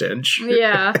Land of Stench.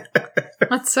 Yeah.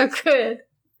 That's so good.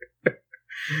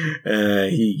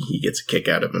 He gets a kick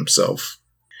out of himself.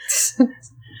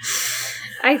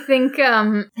 I think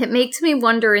it makes me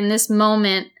wonder in this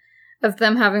moment of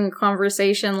them having a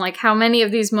conversation, how many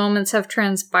of these moments have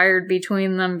transpired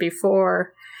between them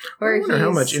before. I wonder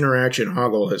how much interaction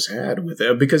Hoggle has had with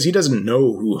it, because he doesn't know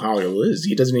who Hoggle is.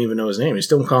 He doesn't even know his name. He's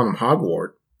still calling him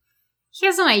Hogwart. He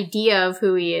has an idea of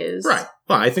who he is. Right.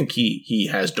 Well, I think he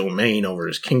has domain over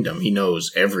his kingdom. He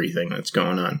knows everything that's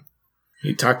going on.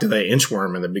 He talked to that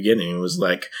inchworm in the beginning and was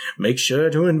like, make sure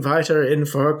to invite her in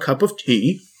for a cup of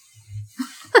tea.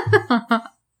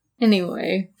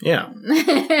 Anyway. Yeah.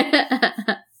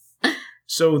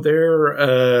 So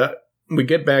we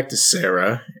get back to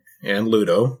Sarah and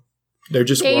Ludo. They're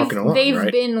just walking along, they've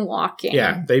right? been walking.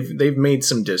 Yeah, they've made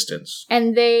some distance.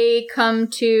 And they come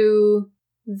to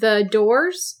the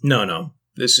doors? No.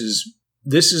 This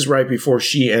is right before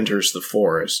she enters the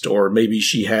forest, or maybe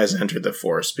she has entered the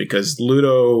forest, because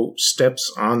Ludo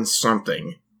steps on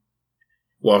something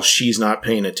while she's not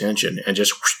paying attention and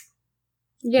just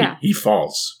he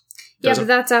falls. Yeah, but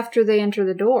that's after they enter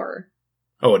the door.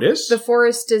 Oh, it is? The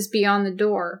forest is beyond the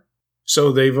door.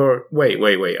 So they've...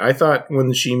 Wait. I thought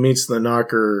when she meets the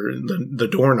knocker, the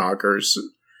door knockers,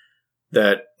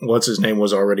 that what's-his-name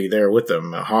was already there with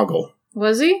them, Hoggle.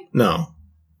 Was he? No.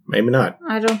 Maybe not.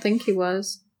 I don't think he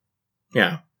was.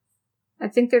 Yeah. I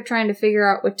think they're trying to figure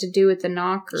out what to do with the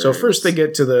knockers. So first they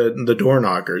get to the door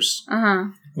knockers.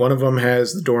 Uh-huh. One of them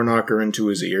has the door knocker into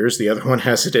his ears. The other one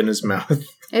has it in his mouth.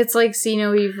 It's like see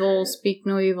no evil, speak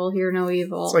no evil, hear no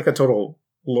evil. It's like a total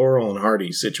Laurel and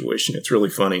Hardy situation. It's really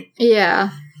funny. Yeah.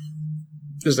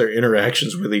 Just their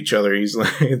interactions with each other. He's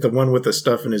like, the one with the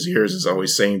stuff in his ears is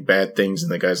always saying bad things,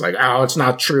 and the guy's like, oh, it's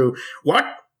not true. What?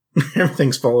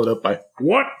 Everything's followed up by,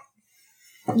 what?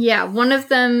 Yeah, one of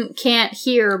them can't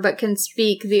hear but can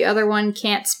speak. The other one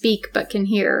can't speak but can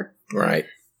hear. Right.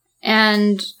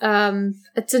 And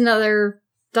it's another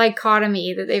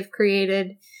dichotomy that they've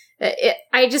created.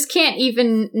 I just can't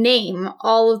even name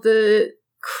all of the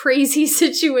crazy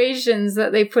situations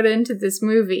that they put into this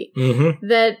movie. Mm-hmm.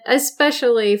 That,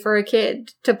 especially for a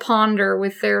kid to ponder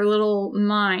with their little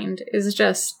mind, is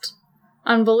just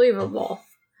unbelievable.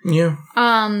 Yeah.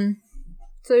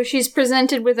 So she's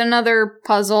presented with another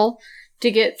puzzle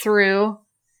to get through.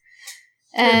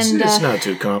 And it's not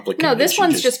too complicated. No, this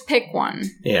one's just pick one.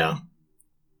 Yeah.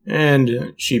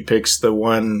 And she picks the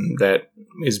one that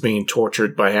is being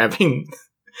tortured by having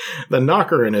the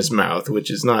knocker in his mouth, which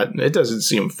is not, it doesn't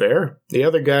seem fair. The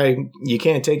other guy, you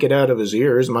can't take it out of his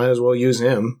ears, might as well use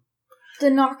him. The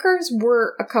knockers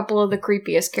were a couple of the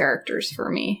creepiest characters for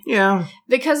me. Yeah.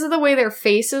 Because of the way their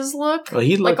faces look. Well,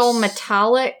 he looks... like all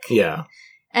metallic. Yeah.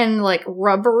 And like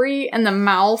rubbery. And the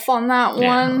mouth on that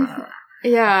one.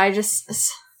 Yeah, I just...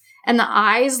 And the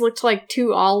eyes looked like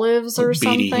two olives or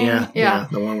beady, something. Yeah.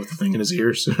 The one with the thing in his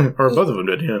ears. Or both of them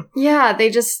did, yeah. Yeah,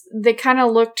 they kind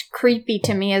of looked creepy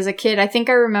to me as a kid. I think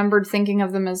I remembered thinking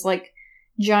of them as like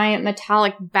giant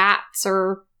metallic bats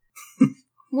or...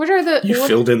 What are the... You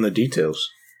filled in the details.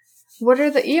 What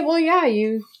are the... Yeah, well, yeah,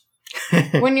 you...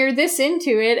 when you're this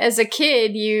into it, as a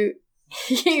kid,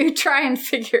 you try and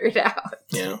figure it out.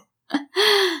 Yeah.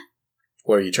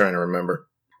 What are you trying to remember?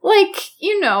 Like,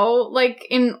 like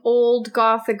in old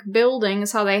Gothic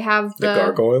buildings, how they have the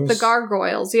gargoyles? The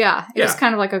gargoyles, yeah. It's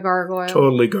kind of like a gargoyle.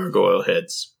 Totally gargoyle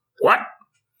heads. What?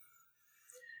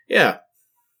 Yeah.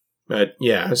 But,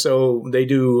 yeah, so they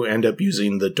do end up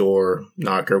using the door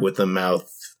knocker with the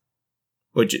mouth,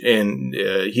 and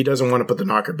he doesn't want to put the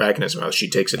knocker back in his mouth. She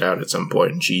takes it out at some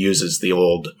point, and she uses the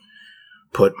old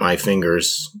put my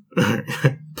fingers,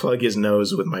 plug his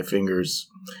nose with my fingers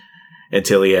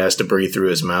until he has to breathe through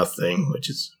his mouth thing, which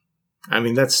is, I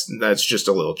mean, that's just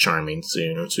a little charming, so,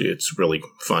 it's really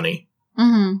funny.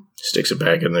 Mm-hmm. Sticks it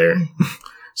back in there.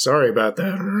 Sorry about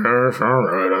that. It's all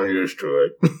right, I'm used to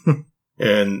it.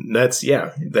 And that's,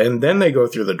 yeah, then they go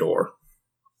through the door.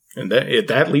 And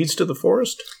that leads to the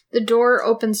forest? The door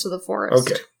opens to the forest.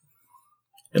 Okay.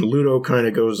 And Ludo kind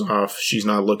of goes off. She's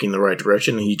not looking the right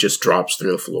direction, and he just drops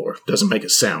through the floor. Doesn't make a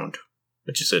sound,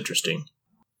 which is interesting.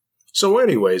 So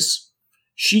anyways,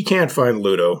 she can't find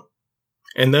Ludo.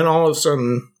 And then all of a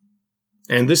sudden,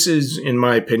 And this is, in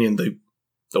my opinion, the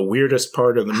weirdest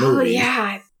part of the movie. Oh,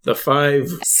 yeah. The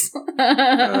 5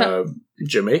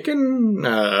 Jamaican,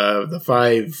 the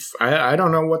 5, I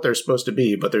don't know what they're supposed to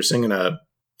be, but they're singing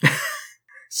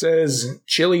says,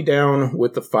 chili down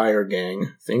with the fire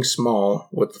gang, think small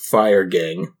with the fire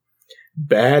gang,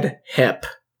 bad hep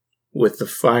with the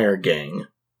fire gang.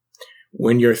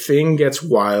 When your thing gets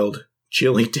wild,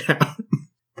 chili down.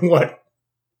 What?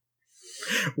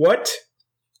 What?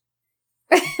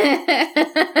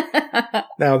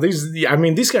 Now,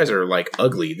 these guys are like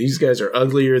ugly. These guys are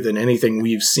uglier than anything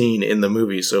we've seen in the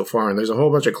movie so far. And there's a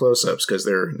whole bunch of close-ups because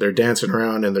they're dancing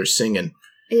around and they're singing.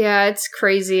 Yeah, it's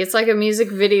crazy. It's like a music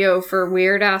video for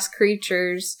weird-ass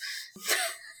creatures.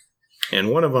 And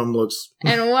one of them looks...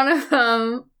 And one of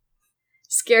them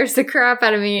scares the crap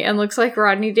out of me and looks like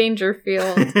Rodney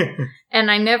Dangerfield.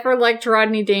 And I never liked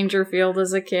Rodney Dangerfield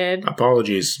as a kid.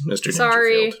 Apologies, Mr.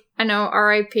 Sorry. Dangerfield. I know,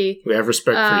 R.I.P. We have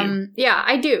respect for you. Yeah,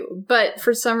 I do. But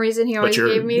for some reason, he always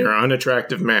gave me... You're an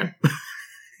unattractive man.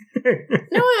 No,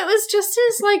 it was just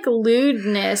his, like,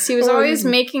 lewdness. He was always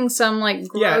making some, like,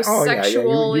 gross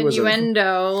sexual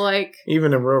innuendo, like...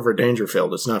 Even in Rover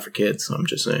Dangerfield, it's not for kids, I'm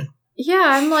just saying. Yeah,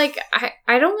 I'm like,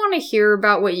 I don't want to hear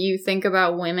about what you think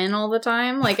about women all the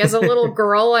time. Like, as a little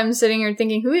girl, I'm sitting here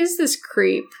thinking, who is this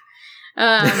creep?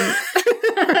 Yeah.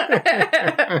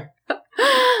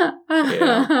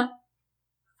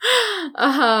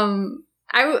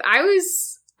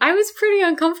 I was pretty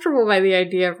uncomfortable by the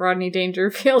idea of Rodney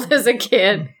Dangerfield as a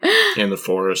kid. In the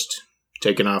forest,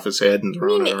 taking off his head and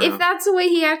throwing it around. If that's the way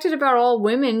he acted about all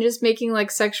women, just making,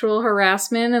 like, sexual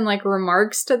harassment and, like,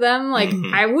 remarks to them, like,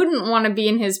 I wouldn't want to be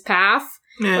in his path.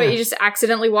 Yeah. But you just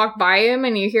accidentally walk by him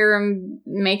and you hear him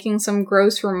making some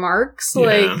gross remarks. Yeah,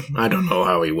 like, I don't know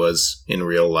how he was in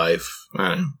real life.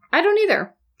 I don't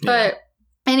either. Yeah. But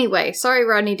anyway, sorry,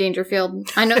 Rodney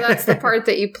Dangerfield. I know that's the part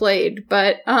that you played,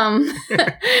 but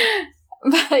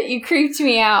but you creeped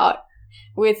me out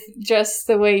with just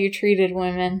the way you treated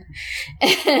women.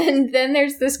 And then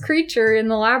there's this creature in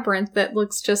the labyrinth that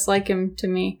looks just like him to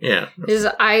me. Yeah. His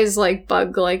eyes like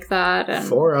bug like that. And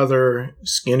 4 other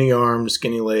skinny-armed,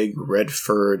 skinny-legged,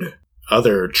 red-furred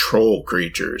other troll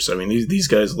creatures. I mean, these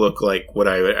guys look like what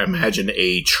I imagine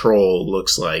a troll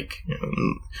looks like. You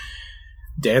know,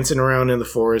 dancing around in the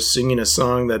forest, singing a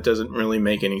song that doesn't really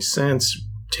make any sense,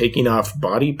 taking off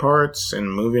body parts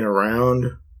and moving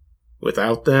around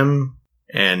without them.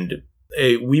 And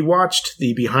we watched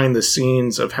the behind the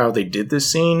scenes of how they did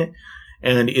this scene,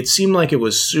 and it seemed like it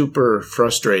was super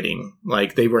frustrating.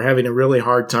 Like they were having a really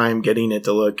hard time getting it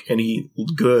to look any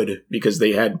good because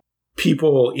they had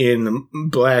people in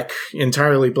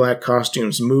entirely black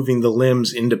costumes moving the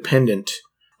limbs independent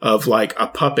of like a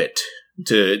puppet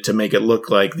to make it look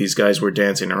like these guys were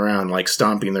dancing around, like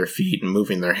stomping their feet and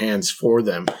moving their hands for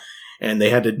them. And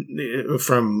they had to,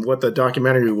 from what the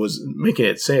documentary was making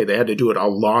it say, they had to do it a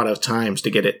lot of times to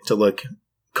get it to look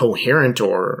coherent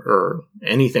or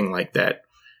anything like that.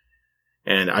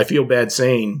 And I feel bad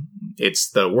saying it's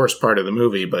the worst part of the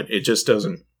movie, but it just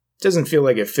doesn't feel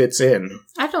like it fits in.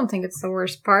 I don't think it's the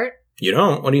worst part. You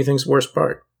don't? What do you think's the worst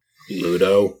part?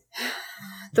 Ludo.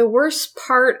 The worst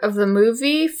part of the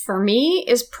movie, for me,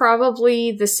 is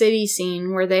probably the city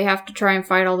scene where they have to try and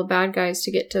fight all the bad guys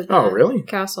to get to the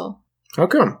castle. How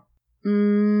come?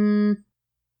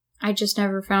 I just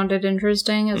never found it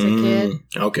interesting as a kid.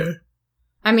 Okay.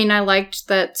 I mean, I liked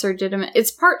that Sir Didymus...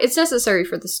 It's necessary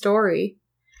for the story.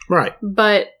 Right.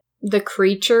 But the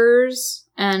creatures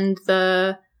and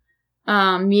the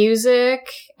music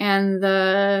and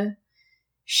the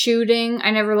shooting,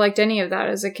 I never liked any of that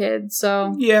as a kid.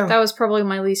 So yeah, that was probably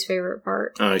my least favorite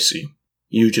part. I see.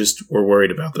 You just were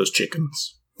worried about those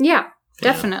chickens. Yeah,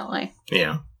 definitely.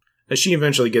 Yeah. She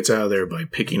eventually gets out of there by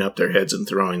picking up their heads and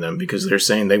throwing them because they're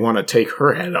saying they want to take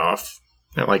her head off.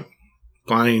 They're like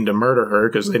planning to murder her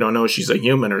because they don't know she's a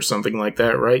human or something like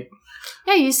that, right?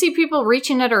 Yeah, you see people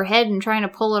reaching at her head and trying to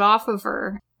pull it off of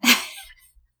her.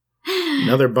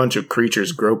 Another bunch of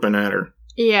creatures groping at her.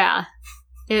 Yeah.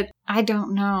 I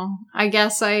don't know. I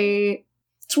guess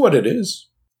It's what it is.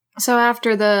 So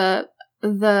after the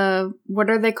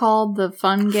what are they called? The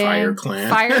fun gang? Fire Clan.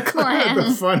 Fire Clan.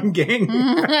 The fun gang.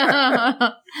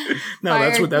 No,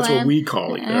 that's what we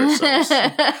call it ourselves.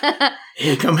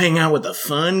 Hey, come hang out with the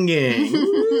fun gang.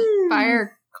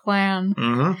 Fire Clan.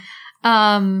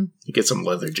 Mm-hmm. You get some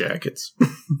leather jackets.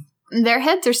 Their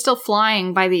heads are still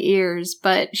flying by the ears,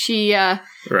 but she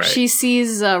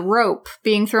sees a rope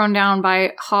being thrown down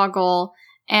by Hoggle.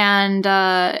 And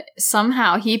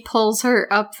somehow he pulls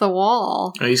her up the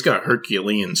wall. Oh, he's got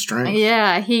Herculean strength.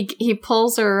 Yeah, he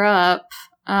pulls her up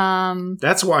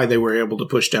That's why they were able to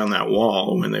push down that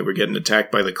wall when they were getting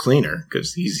attacked by the cleaner,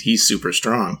 because he's super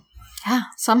strong. Yeah,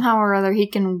 somehow or other he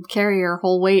can carry her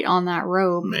whole weight on that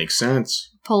rope. Makes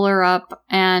sense. Pull her up,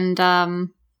 and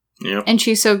Yep. and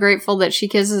she's so grateful that she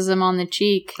kisses him on the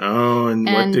cheek. Oh, and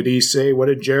what did he say? What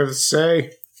did Jareth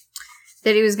say?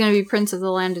 That he was going to be Prince of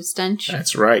the Land of Stench.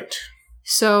 That's right.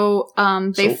 So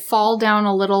they fall down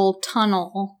a little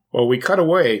tunnel. Well, we cut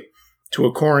away to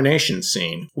a coronation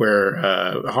scene where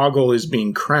Hoggle is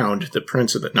being crowned the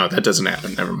Prince of the... No, that doesn't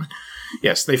happen. Never mind.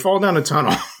 Yes, they fall down a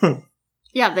tunnel.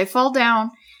 Yeah, they fall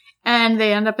down, and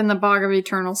they end up in the Bog of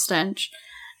Eternal Stench.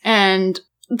 And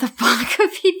the Bog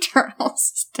of Eternal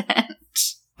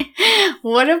Stench.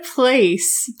 What a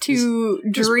place to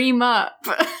dream up.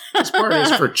 This part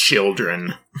is for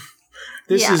children.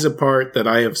 This is a part that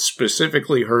I have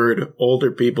specifically heard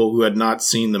older people who had not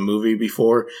seen the movie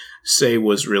before say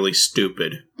was really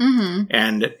stupid. Mm-hmm.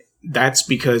 And that's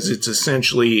because it's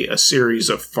essentially a series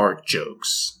of fart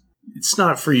jokes. It's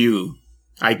not for you,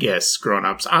 I guess,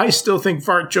 grown-ups. I still think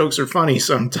fart jokes are funny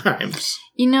sometimes.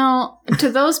 You know, to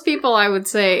those people, I would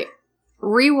say,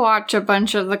 rewatch a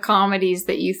bunch of the comedies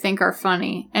that you think are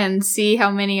funny and see how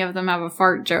many of them have a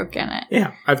fart joke in it.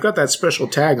 Yeah, I've got that special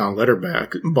tag on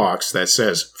Letterboxd that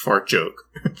says fart joke.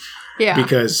 Yeah.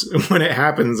 Because when it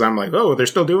happens, I'm like, oh, they're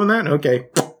still doing that? Okay.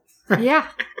 Yeah.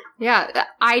 Yeah.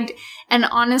 And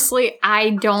honestly, I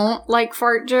don't like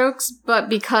fart jokes, but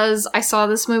because I saw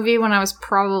this movie when I was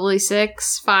probably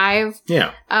 6, 5.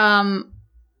 Yeah.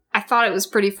 I thought it was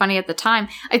pretty funny at the time.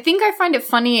 I think I find it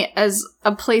funny as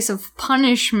a place of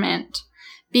punishment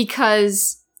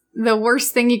because the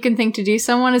worst thing you can think to do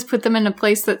someone is put them in a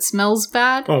place that smells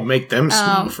bad. Oh, make them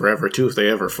smell forever, too, if they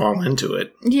ever fall into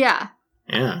it. Yeah.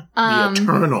 Yeah. The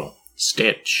eternal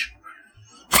stench.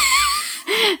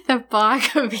 The Bog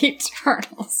of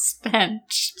Eternal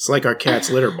Stench. It's like our cat's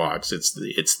litter box. It's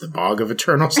the Bog of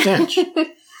Eternal Stench.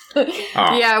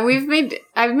 Oh. Yeah,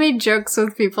 I've made jokes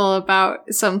with people about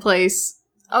someplace.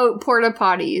 Oh, porta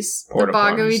potties. The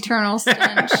Bog of Eternal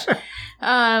Stench.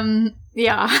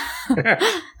 Yeah.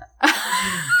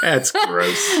 That's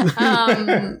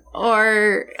gross.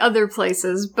 Or other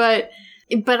places. But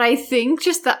I think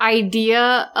just the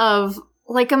idea of,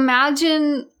 like,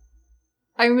 imagine,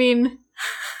 I mean,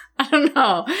 I don't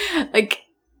know. Like,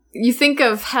 you think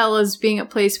of hell as being a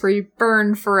place where you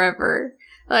burn forever.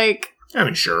 Like, I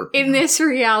mean, sure. In this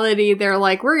reality, they're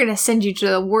like, we're going to send you to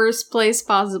the worst place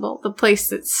possible. The place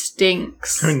that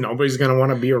stinks. I mean, nobody's going to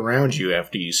want to be around you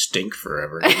after you stink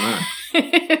forever. Come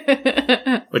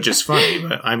on. Which is funny.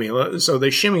 But, I mean, so they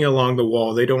shimmy along the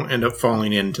wall. They don't end up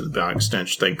falling into the bog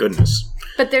stench, thank goodness.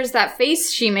 But there's that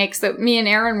face she makes that me and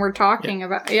Aaron were talking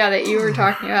about. Yeah, that you were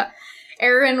talking about.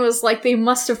 Aaron was like, they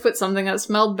must have put something that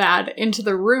smelled bad into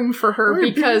the room for her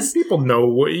because... People know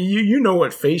what... You know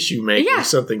what face you make if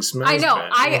something smells bad.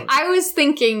 I know. I was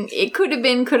thinking it could have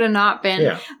been, could have not been.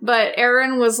 Yeah. But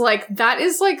Aaron was like, that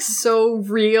is like so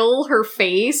real, her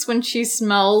face, when she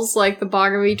smells like the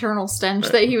Bog of Eternal Stench,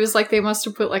 that he was like, they must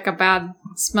have put like a bad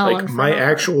smell in front of her. My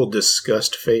actual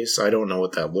disgust face, I don't know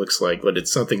what that looks like, but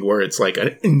it's something where it's like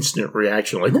an instant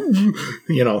reaction, like,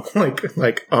 you know,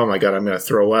 like oh my god, I'm going to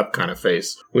throw up kind of face.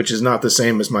 Which is not the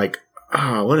same as my,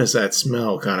 what is that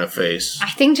smell kind of face. I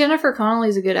think Jennifer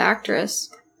Connelly's a good actress.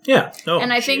 Yeah. Oh,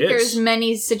 and I think there's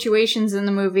many situations in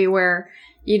the movie where,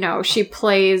 you know, she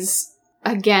plays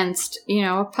against, you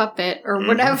know, a puppet or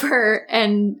whatever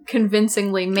and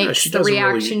convincingly makes the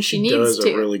reaction she needs to.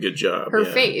 She does a really good job. Her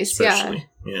face, especially.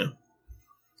 Yeah.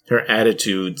 Her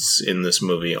attitudes in this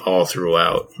movie all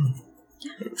throughout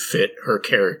fit her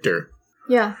character.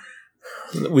 Yeah.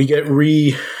 We get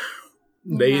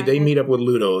They meet up with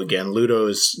Ludo again.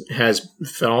 Ludo has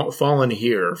fallen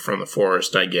here from the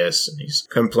forest, I guess. And he's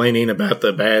complaining about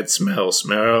the bad smell.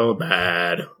 Smell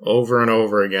bad. Over and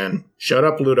over again. Shut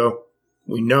up, Ludo.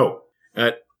 We know.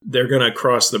 They're going to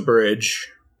cross the bridge.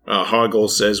 Hoggle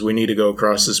says, we need to go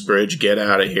across this bridge. Get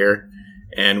out of here.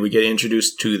 And we get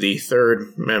introduced to the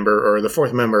fourth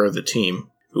member of the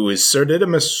team, who is Sir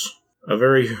Didymus, a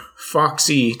very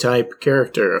foxy type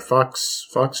character. A fox?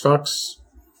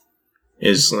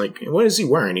 Is like, what is he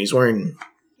wearing? He's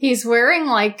wearing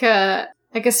like a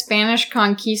Spanish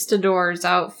conquistador's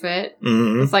outfit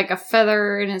with like a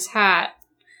feather in his hat.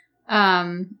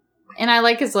 And I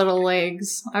like his little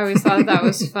legs. I always thought that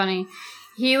was funny.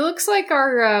 He looks like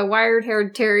our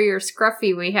wired-haired terrier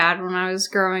Scruffy we had when I was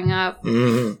growing up.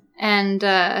 Mm-hmm. And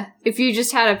if you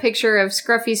just had a picture of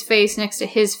Scruffy's face next to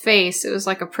his face, it was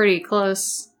like a pretty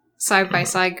close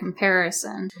side-by-side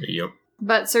comparison. Yep.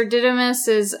 But Sir Didymus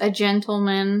is a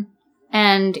gentleman,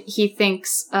 and he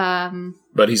thinks...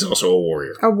 but he's also a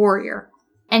warrior. A warrior.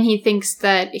 And he thinks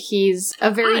that he's a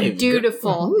very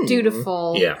dutiful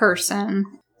Yeah. person.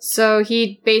 So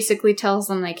he basically tells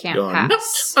them they can't You're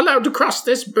pass. not allowed to cross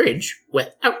this bridge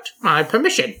without my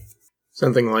permission.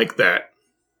 Something like that.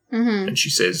 Mm-hmm. And she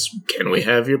says, can we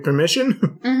have your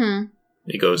permission? Mm-hmm.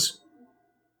 He goes,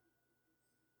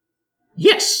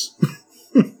 yes.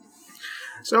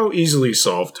 So easily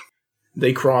solved.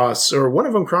 They cross, or one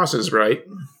of them crosses, right?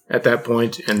 At that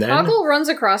point, and then... Hoggle runs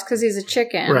across because he's a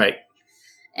chicken. Right.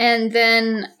 And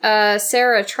then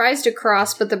Sarah tries to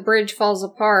cross, but the bridge falls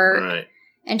apart. Right.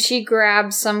 And she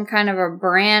grabs some kind of a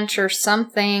branch or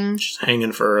something. She's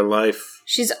hanging for her life.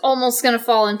 She's almost going to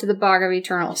fall into the Bog of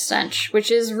Eternal Stench,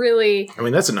 which is really... I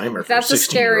mean, that's a nightmare for a That's a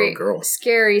 16-year-old girl.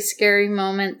 scary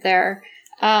moment there.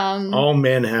 All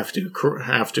men have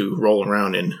to roll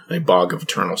around in a bog of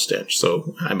eternal stench.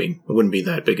 So, I mean, it wouldn't be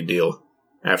that big a deal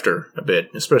after a bit.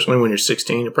 Especially when you're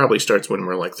 16. It probably starts when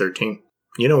we're like 13.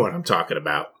 You know what I'm talking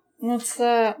about. What's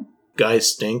that?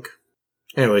 Guys stink.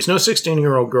 Anyways, no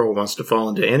 16-year-old girl wants to fall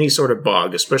into any sort of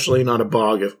bog, especially not a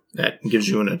bog that gives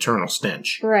you an eternal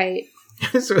stench. Right.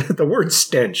 So the word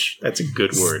stench, that's a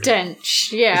good word. Stench,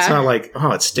 yeah. It's not like,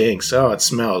 oh, it stinks, oh, it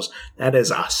smells. That is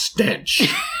a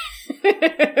stench.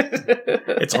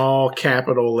 It's all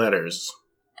capital letters.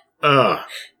 Ugh.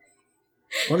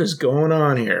 What is going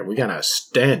on here? We got a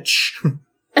stench.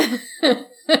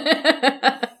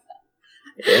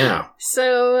 Yeah.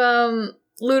 So,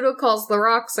 Ludo calls the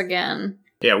rocks again.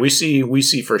 Yeah, we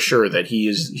see for sure that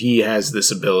he has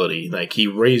this ability. Like, he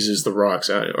raises the rocks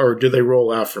out, or do they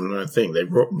roll out from the thing?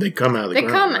 They come out of the ground, They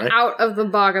come right? out of the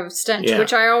Bog of Stench, Yeah.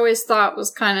 which I always thought was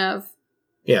kind of...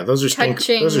 Yeah, those are stink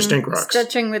rocks.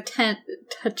 Touching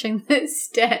the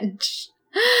stench.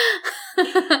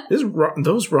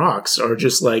 Those rocks are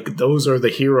just like, those are the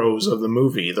heroes of the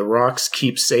movie. The rocks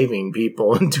keep saving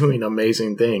people and doing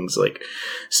amazing things, like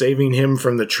saving him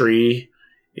from the tree,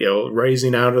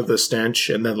 raising out of the stench,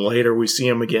 and then later we see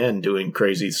him again doing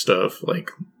crazy stuff, like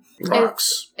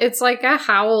rocks. It's like a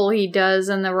howl he does,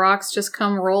 and the rocks just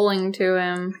come rolling to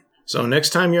him. So next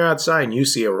time you're outside and you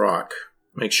see a rock,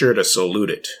 make sure to salute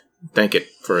it. Thank it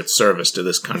for its service to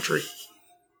this country.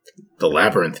 The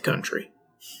Labyrinth country.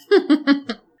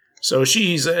 So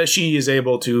she is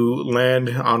able to land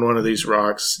on one of these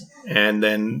rocks, and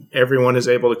then everyone is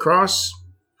able to cross.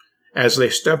 As they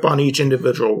step on each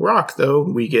individual rock, though,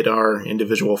 we get our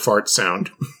individual fart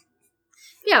sound.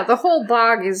 Yeah, the whole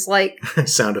bog is like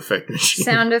sound effect machine.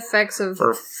 sound effects of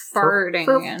farting.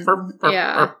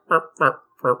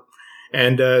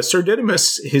 And Sir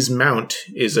Didymus, his mount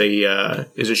is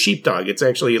a sheepdog. It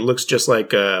looks just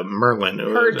like Merlin.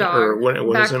 Her dog. What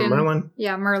is it, Merlin?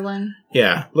 Yeah, Merlin.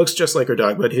 Yeah, looks just like her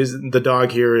dog, but the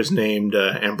dog here is named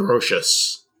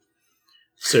Ambrosius.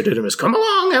 Sir Didymus, come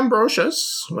along,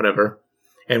 Ambrosius, whatever.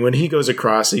 And when he goes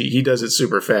across, he does it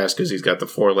super fast because he's got the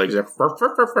four legs.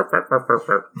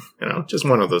 Just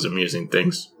one of those amusing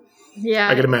things. Yeah.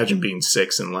 I could imagine being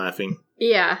 6 and laughing.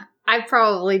 Yeah. I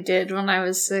probably did when I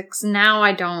was 6. Now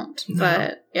I don't,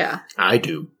 but yeah. I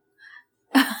do.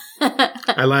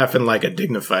 I laugh in like a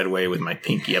dignified way with my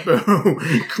pinky up.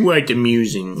 Oh, quite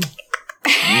amusing.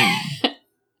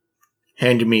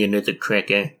 Hand me another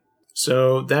cracker.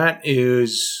 So that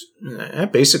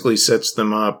basically sets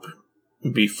them up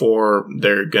before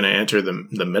they're going to enter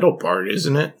the middle part,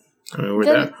 isn't it? I mean,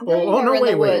 Then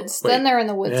they're in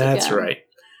the woods again. That's right.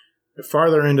 They're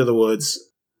farther into the woods.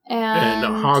 And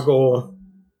Hoggle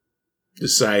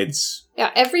decides...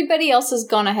 Yeah, everybody else has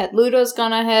gone ahead. Ludo's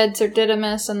gone ahead, Sir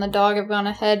Didymus and the dog have gone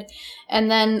ahead.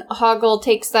 And then Hoggle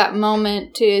takes that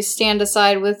moment to stand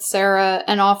aside with Sarah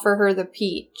and offer her the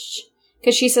peach.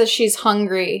 Because she says she's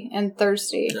hungry and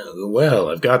thirsty. Well,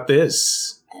 I've got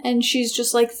this. And she's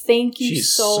just like, thank you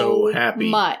so happy.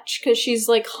 much. Because she's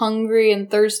like hungry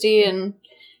and thirsty and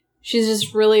she's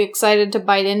just really excited to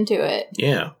bite into it.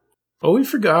 Yeah. Oh, we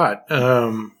forgot.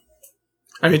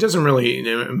 It doesn't really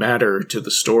matter to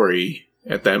the story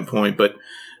at that point, but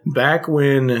back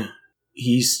when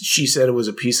she said it was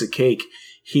a piece of cake,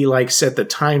 he set the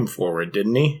time forward,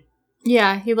 didn't he?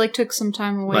 Yeah, he took some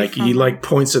time away from he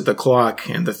points at the clock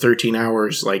and the 13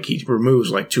 hours, he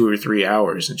removes 2 or 3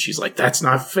 hours, and she's like, that's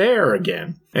not fair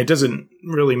again. It doesn't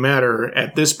really matter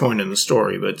at this point in the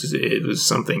story, but it was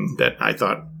something that I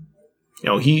thought,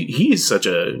 he's such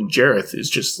a... Jareth is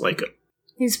just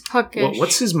he's puckish. Well,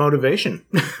 what's his motivation?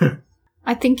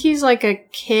 I think he's like a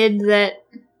kid that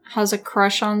has a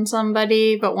crush on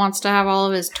somebody, but wants to have all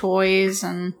of his toys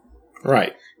and...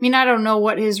 Right. I don't know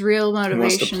what his real motivation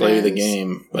is. He wants to play the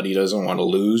game, but he doesn't want to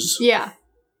lose. Yeah.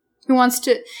 Who wants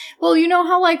to... Well, you know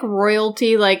how, like,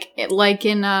 royalty, like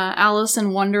in Alice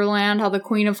in Wonderland, how the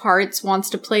Queen of Hearts wants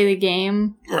to play the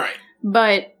game? Right.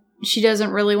 But she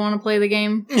doesn't really want to play the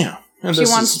game? Yeah. And she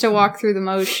wants to walk through the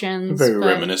motions. Very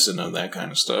reminiscent of that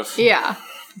kind of stuff. Yeah.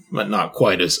 But not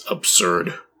quite as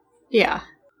absurd. Yeah.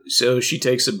 So she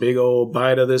takes a big old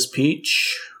bite of this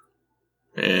peach,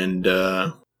 and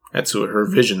that's where her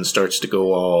vision starts to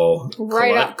go all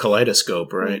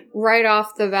kaleidoscope, right? Right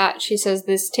off the bat, she says,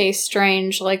 "This tastes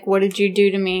strange. Like, what did you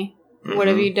do to me? What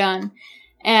have you done?"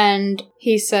 And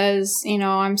he says,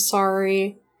 "I'm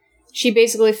sorry." She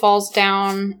basically falls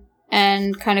down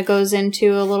and kind of goes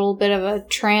into a little bit of a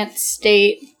trance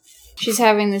state. She's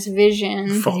having this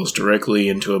vision. Falls directly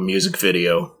into a music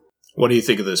video. What do you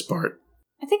think of this part?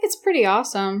 I think it's pretty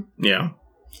awesome. Yeah.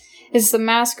 It's the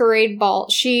masquerade ball.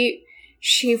 She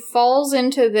falls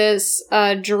into this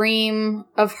dream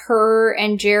of her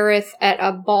and Jareth at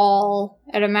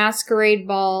a masquerade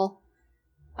ball,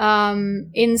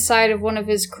 inside of one of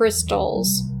his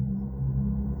crystals.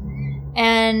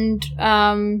 And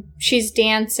she's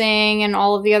dancing, and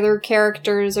all of the other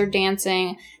characters are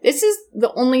dancing. This is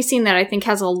the only scene that I think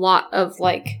has a lot of,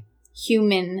 like,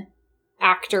 human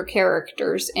actor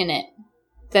characters in it.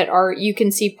 That you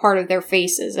can see part of their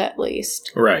faces, at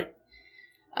least. Right.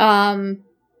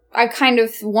 I kind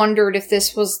of wondered if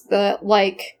this was the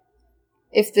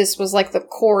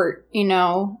court,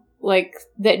 like,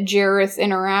 that Jareth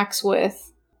interacts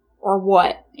with, or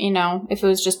what, if it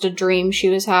was just a dream she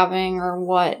was having, or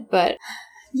what, but,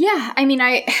 yeah, I mean,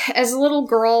 as a little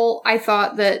girl, I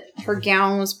thought that her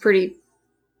gown was pretty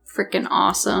freaking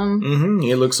awesome. Mm-hmm.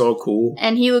 He looks all cool.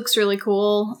 And he looks really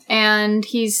cool. And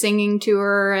he's singing to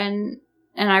her, and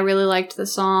I really liked the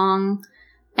song.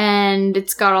 And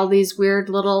it's got all these weird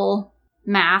little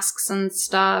masks and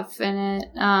stuff in it.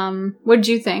 What'd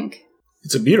you think?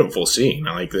 It's a beautiful scene.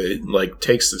 I like it. Like,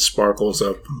 takes the sparkles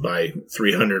up by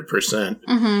 300%.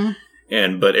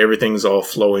 Mm-hmm. But everything's all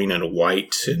flowing in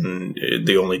white, and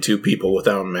the only two people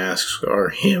without masks are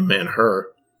him and her.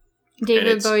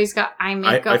 David Bowie's got eye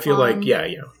makeup I feel on. like, yeah.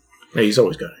 He's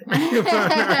always got eye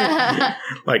makeup.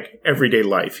 Like, everyday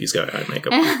life, he's got eye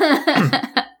makeup on.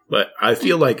 But I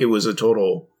feel like it was a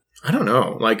total, I don't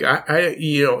know. Like, I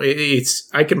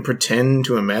can pretend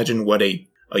to imagine what a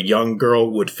young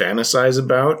girl would fantasize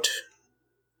about.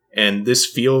 And this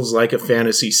feels like a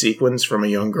fantasy sequence from a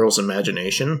young girl's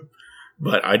imagination.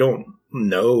 But I don't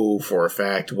know for a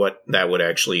fact what that would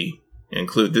actually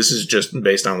include. This is just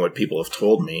based on what people have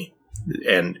told me.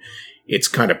 And it's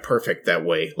kind of perfect that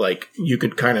way. Like, you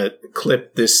could kind of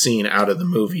clip this scene out of the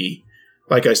movie,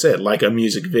 like I said, like a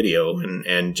music video,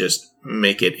 and just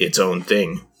make it its own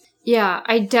thing. Yeah,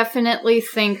 I definitely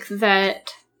think that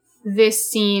this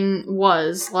scene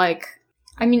was, like...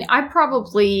 I mean, I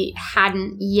probably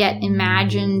hadn't yet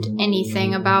imagined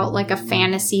anything about, like, a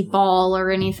fantasy ball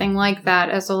or anything like that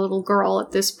as a little girl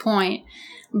at this point.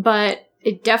 But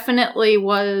it definitely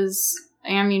was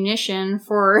ammunition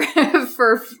for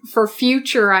for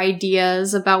future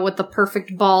ideas about what the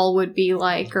perfect ball would be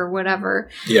like or whatever.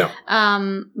 Yeah.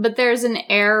 But there's an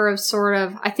air of sort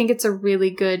of, I think it's a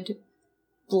really good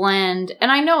blend,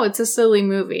 and I know it's a silly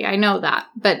movie, I know that,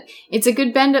 but it's a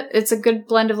good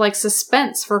blend of like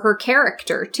suspense for her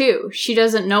character too. She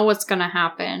doesn't know what's gonna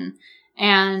happen,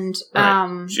 and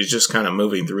right. She's just kind of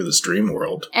moving through this dream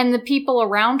world, and the people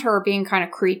around her are being kind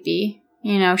of creepy.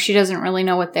 She doesn't really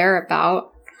know what they're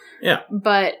about. Yeah.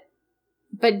 But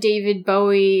David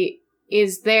Bowie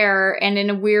is there, and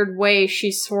in a weird way,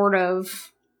 she sort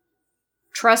of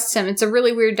trusts him. It's a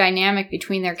really weird dynamic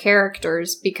between their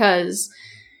characters, because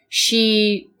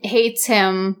she hates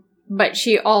him, but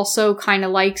she also kind of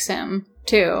likes him,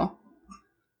 too.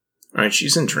 Right,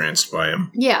 she's entranced by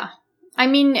him. Yeah. I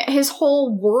mean, his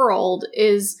whole world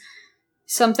is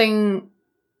something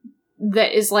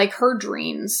that is like her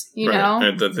dreams, you know?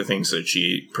 And the things that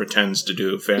she pretends to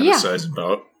do, fantasize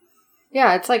about.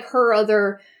 Yeah, it's like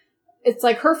it's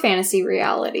like her fantasy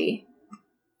reality.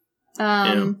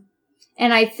 And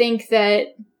I think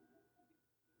that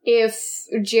if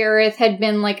Jareth had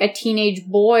been like a teenage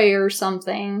boy or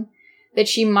something, that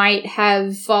she might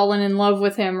have fallen in love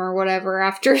with him or whatever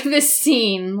after this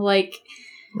scene. Like,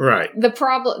 right.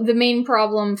 The main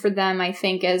problem for them, I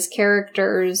think, as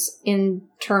characters in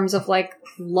terms of like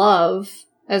love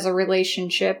as a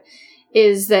relationship,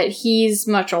 is that he's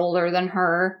much older than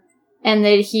her and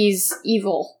that he's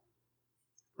evil.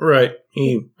 Right.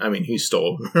 He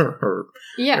stole her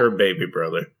baby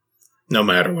brother. No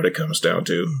matter what it comes down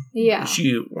to. Yeah.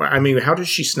 How does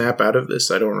she snap out of this?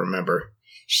 I don't remember.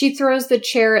 She throws the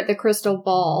chair at the crystal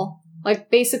ball. Like,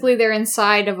 basically they're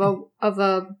inside of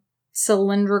a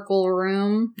cylindrical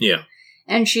room. Yeah.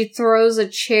 And she throws a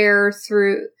chair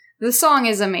through. The song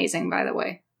is amazing, by the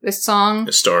way. This song.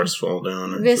 The stars fall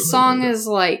down. This song is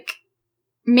like.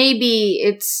 Maybe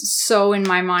it's so in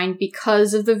my mind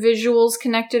because of the visuals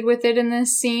connected with it in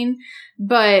this scene,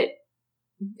 but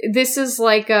this is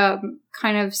like a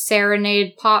kind of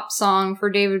serenade pop song for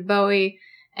David Bowie,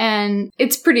 and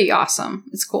it's pretty awesome.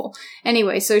 It's cool.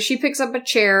 Anyway, so she picks up a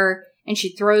chair and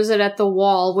she throws it at the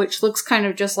wall, which looks kind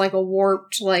of just like a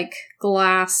warped, like,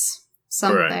 glass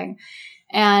something. Right.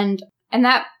 And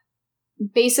that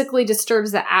basically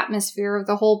disturbs the atmosphere of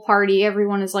the whole party.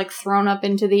 Everyone is like thrown up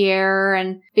into the air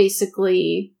and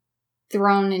basically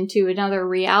thrown into another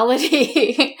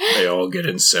reality. They all get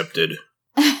incepted.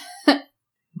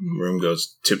 Room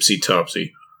goes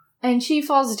tipsy-topsy. And she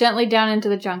falls gently down into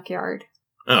the junkyard.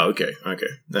 Oh, okay.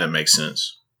 That makes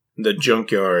sense. The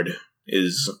junkyard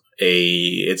is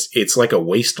it's like a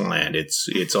wasteland.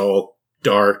 It's all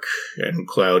dark and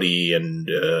cloudy and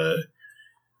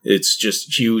it's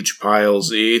just huge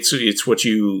piles. It's what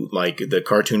you like, the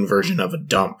cartoon version of a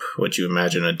dump. What you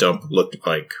imagine a dump looked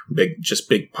like. Big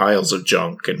piles of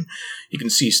junk, and you can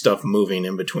see stuff moving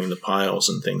in between the piles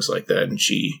and things like that. And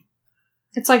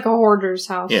it's like a hoarder's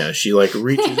house. Yeah, she like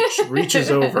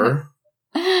reaches over,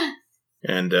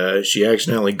 and she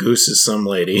accidentally gooses some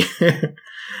lady. I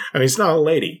mean, it's not a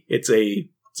lady.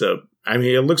 I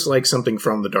mean, it looks like something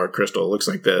from The Dark Crystal. It looks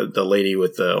like the lady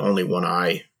with the only one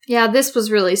eye. Yeah, this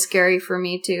was really scary for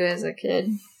me too as a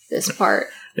kid. This part.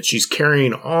 And she's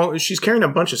carrying a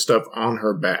bunch of stuff on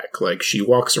her back. Like, she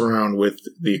walks around with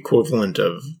the equivalent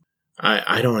of,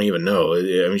 I don't even know.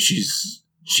 I mean,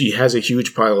 she has a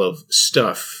huge pile of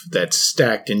stuff that's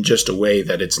stacked in just a way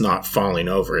that it's not falling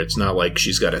over. It's not like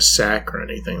she's got a sack or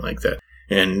anything like that.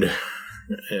 And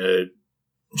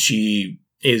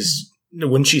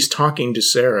when she's talking to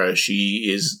Sarah,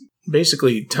 she is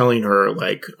basically telling her,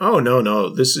 like, oh, no,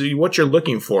 this is what you're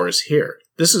looking for is here.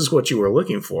 This is what you were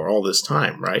looking for all this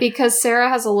time, right? Because Sarah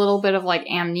has a little bit of, like,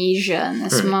 amnesia in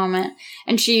this moment.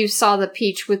 And she saw the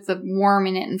peach with the worm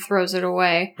in it and throws it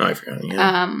away. Oh, I forgot,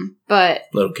 yeah. But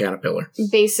little caterpillar.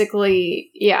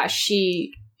 Basically, yeah, she's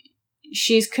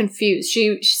confused.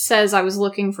 She says, I was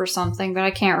looking for something, but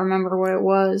I can't remember what it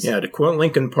was. Yeah, to quote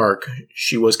Linkin Park,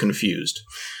 she was confused.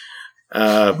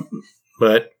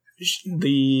 But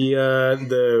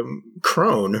the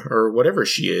crone, or whatever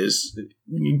she is,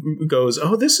 goes,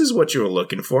 oh, this is what you were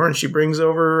looking for, and she brings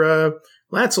over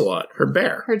Lancelot, her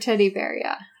bear. Her teddy bear,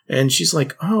 yeah. And she's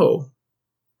like, oh,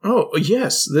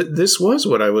 yes, this was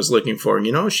what I was looking for.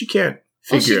 You know, she can't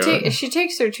figure out. She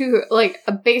takes her to, like,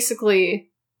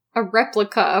 basically a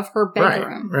replica of her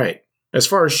bedroom. Right. As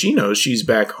far as she knows, she's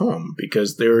back home,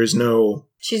 because there is no...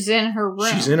 She's in her room.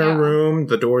 She's in her room.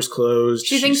 The door's closed.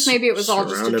 She thinks maybe it was all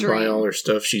just a dream. Surrounded by all her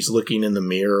stuff. She's looking in the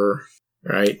mirror,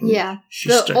 right? And yeah.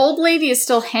 The old lady is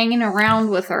still hanging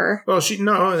around with her. Well,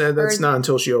 that's not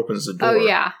until she opens the door. Oh,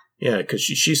 yeah. Yeah, because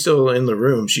she's still in the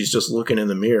room. She's just looking in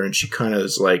the mirror, and she kind of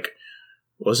is like,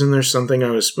 wasn't there something I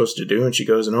was supposed to do? And she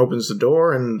goes and opens the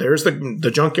door, and there's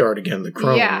the junkyard again, the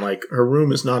crone. Yeah. Like, her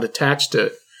room is not attached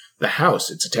to the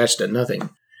house. It's attached to nothing.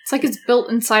 It's like it's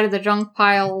built inside of the junk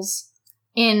piles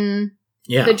in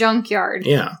the junkyard.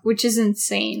 Yeah. Which is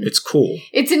insane. It's cool.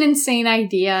 It's an insane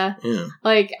idea. Yeah.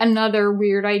 Like, another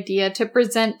weird idea to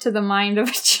present to the mind of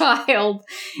a child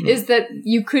is that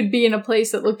you could be in a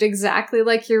place that looked exactly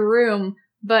like your room,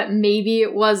 but maybe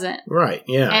it wasn't. Right,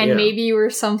 yeah. And maybe you were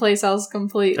someplace else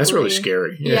completely. That's really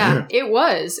scary. Yeah, it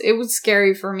was. It was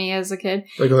scary for me as a kid.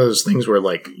 Like one of those things where,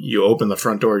 like, you open the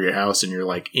front door of your house and you're,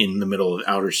 like, in the middle of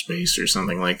outer space or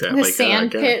something like that. The like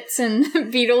sand pits and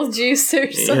Beetlejuice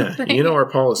or something. Yeah, you know our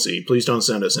policy. Please don't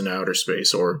send us into outer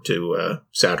space or to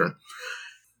Saturn.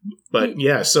 But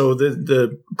yeah, so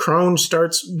the crone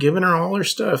starts giving her all her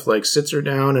stuff, like sits her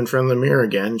down in front of the mirror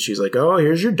again. She's like, oh,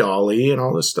 here's your dolly and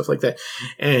all this stuff like that.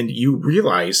 And you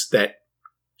realize that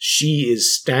she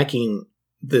is stacking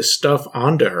this stuff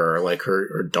onto her, like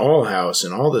her dollhouse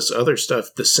and all this other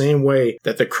stuff, the same way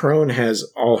that the crone has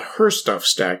all her stuff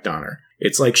stacked on her.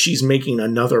 It's like she's making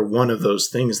another one of those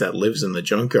things that lives in the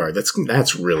junkyard.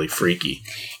 That's really freaky.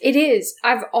 It is.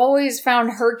 I've always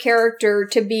found her character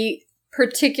to be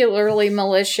particularly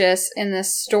malicious in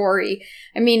this story.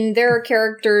 I mean, there are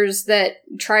characters that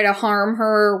try to harm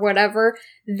her or whatever.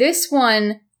 This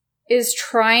one is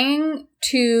trying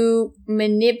to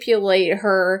manipulate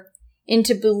her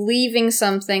into believing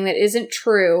something that isn't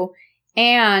true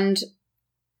and,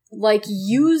 like,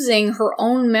 using her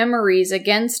own memories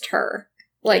against her.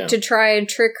 Like, to try and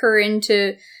trick her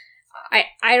into...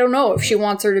 I don't know if she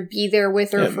wants her to be there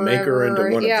with her forever. Make her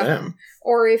into one of them.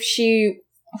 Or if she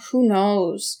Who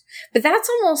knows? But that's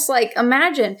almost like,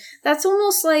 imagine, that's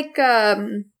almost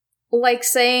like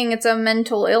saying it's a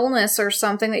mental illness or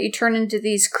something that you turn into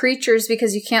these creatures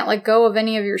because you can't let go of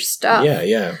any of your stuff.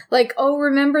 Yeah. Like, oh,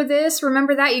 remember this,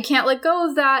 remember that, you can't let go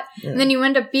of that. Yeah. And then you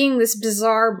end up being this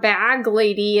bizarre bag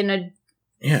lady in a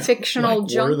fictional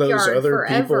junkyard forever. Were those other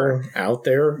people out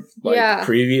there? Like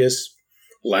previous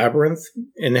Labyrinth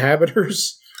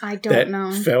inhabitants? I don't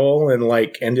know. Fell and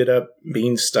like ended up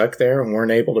being stuck there and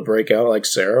weren't able to break out like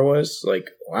Sarah was? Like,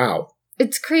 wow.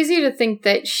 It's crazy to think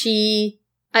that she...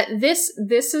 this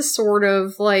is sort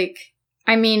of like,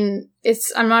 I mean,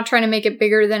 I'm not trying to make it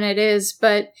bigger than it is,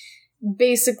 but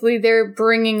basically they're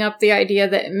bringing up the idea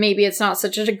that maybe it's not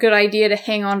such a good idea to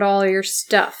hang on to all your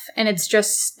stuff, and it's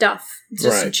just stuff. It's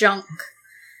just junk.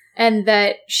 And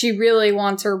that she really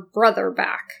wants her brother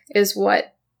back is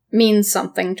what means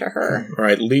something to her.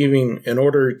 Right. Leaving, in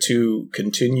order to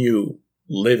continue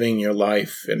living your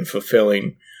life and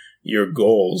fulfilling your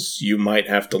goals, you might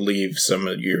have to leave some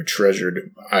of your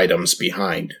treasured items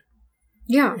behind.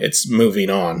 Yeah. It's moving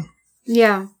on.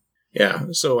 Yeah. Yeah.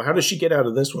 So how does she get out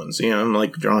of this one? See, I'm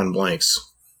like drawing blanks.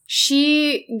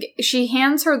 She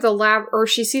hands her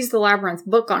she sees the Labyrinth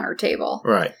book on her table.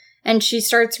 Right. And she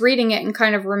starts reading it and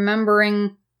kind of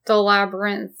remembering the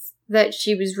Labyrinth that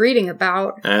she was reading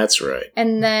about. That's right.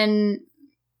 And then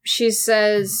she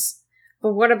says,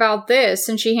 but what about this?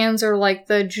 And she hands her, like,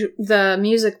 the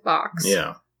music box.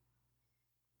 Yeah.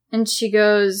 And she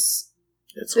goes,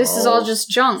 this is all just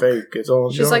junk. Fake. It's all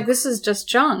junk. She's like, this is just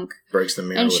junk. Breaks the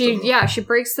mirror. And she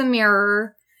breaks the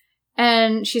mirror.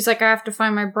 And she's like, I have to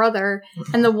find my brother.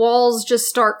 And the walls just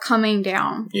start coming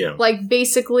down. Yeah. Like,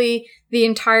 basically, the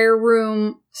entire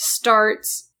room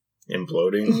starts...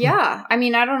 imploding? Yeah. I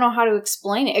mean, I don't know how to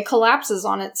explain it. It collapses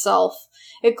on itself.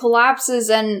 It collapses,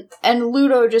 and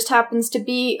Ludo just happens to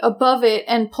be above it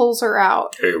and pulls her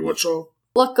out. Hey, what's up?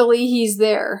 Luckily, he's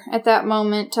there at that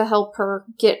moment to help her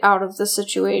get out of the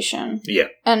situation. Yeah.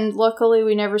 And luckily,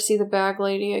 we never see the bag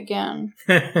lady again.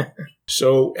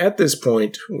 So, at this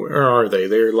point, where are they?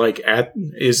 They're like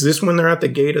is this when they're at the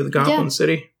gate of the Goblin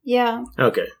City? Yeah.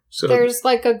 Okay. So there's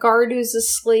like a guard who's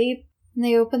asleep, and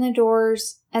they open the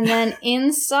doors, and then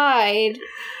inside...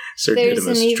 Sir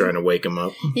Didymus is trying to wake him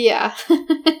up. Yeah.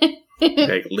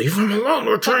 Like, leave him alone.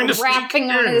 We're trying to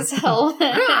rapping on his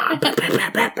helmet.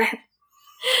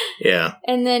 Yeah.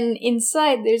 And then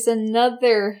inside there's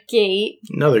another gate.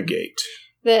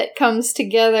 That comes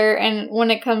together, and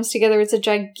when it comes together, it's a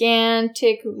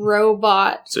gigantic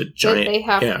robot that they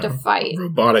have to fight.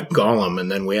 Robotic golem,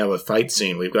 and then we have a fight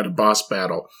scene. We've got a boss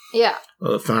battle. Yeah.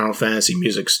 Well, the Final Fantasy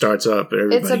music starts up,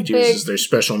 and everybody uses their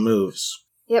special moves.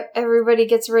 Yep, everybody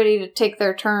gets ready to take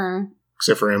their turn.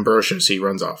 Except for Ambrosius, he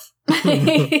runs off.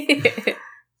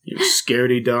 You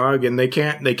scaredy dog, and they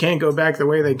can't go back the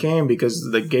way they came because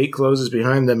the gate closes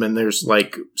behind them, and there's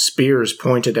like spears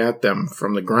pointed at them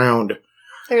from the ground.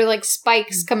 They're like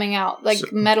spikes coming out,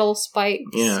 like metal spikes.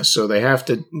 Yeah, so they have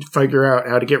to figure out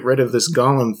how to get rid of this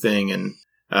golem thing, and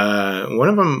one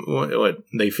of them,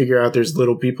 they figure out there's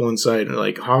little people inside, and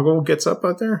like Hoggle gets up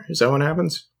out there. Is that what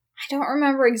happens? I don't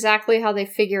remember exactly how they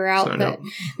figure out that.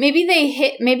 Maybe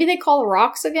they call the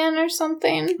rocks again or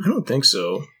something. I don't think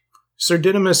so. Sir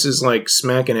Didymus is like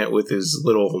smacking it with his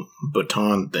little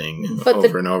baton thing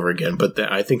over and over again. But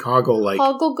I think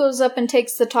Hoggle goes up and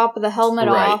takes the top of the helmet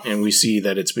off. Right, and we see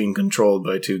that it's being controlled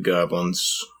by two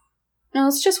goblins. No,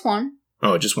 it's just one.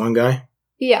 Oh, just one guy?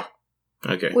 Yeah.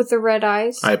 Okay. With the red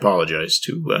eyes. I apologize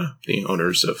to the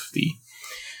owners of the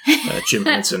Jim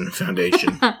Henson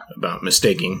Foundation about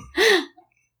mistaking.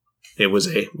 It was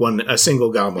a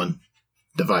single goblin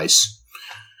device.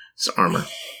 It's armor.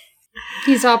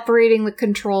 He's operating the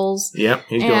controls. Yep,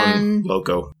 he's going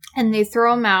loco. And they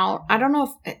throw him out. I don't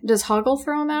know if... Does Hoggle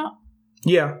throw him out?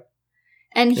 Yeah.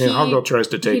 And Hoggle tries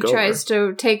to take over. He tries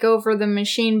to take over the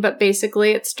machine, but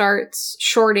basically it starts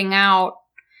shorting out.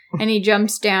 And he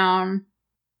jumps down.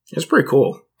 It's pretty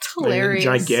cool. It's hilarious.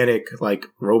 A gigantic, like,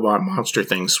 robot monster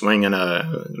thing swinging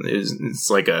it's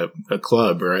like a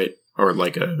club, right? Or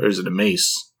is it a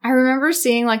mace? I remember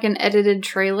seeing like an edited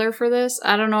trailer for this.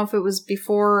 I don't know if it was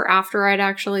before or after I'd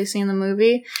actually seen the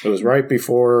movie. It was right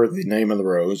before The Name of the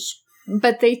Rose.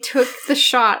 But they took the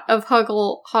shot of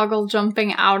Hoggle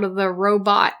jumping out of the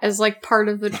robot as like part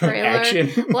of the trailer.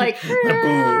 Action. Like,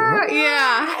 yeah.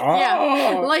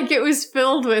 Like it was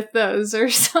filled with those or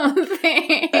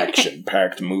something.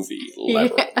 Action-packed movie. Yeah.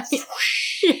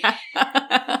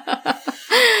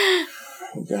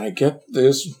 We gotta get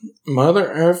this mother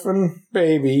effing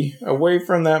baby away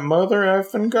from that mother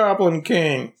effing Goblin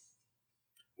King.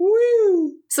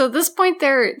 Woo! So at this point,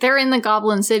 they're in the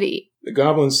Goblin City. The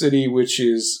Goblin City, which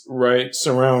is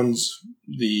surrounds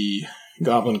the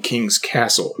Goblin King's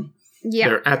castle. Yeah.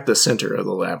 They're at the center of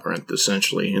the labyrinth,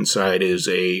 essentially. Inside is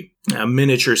a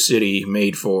miniature city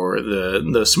made for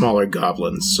the smaller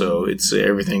goblins. So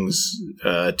everything's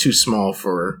too small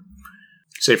for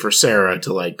Sarah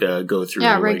to go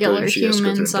through. Regular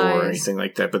human size. Door or anything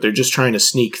like that. But they're just trying to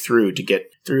sneak through to get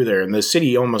through there. And the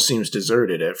city almost seems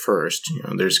deserted at first.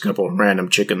 There's a couple of random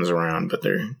chickens around, but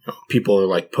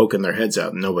people are poking their heads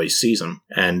out and nobody sees them.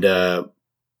 And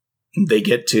they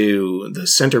get to the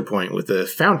center point with the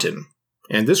fountain.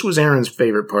 And this was Aaron's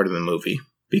favorite part of the movie,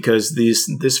 because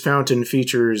this fountain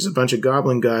features a bunch of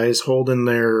goblin guys holding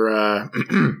their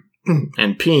and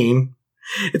peeing.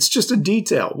 It's just a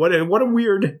detail. What a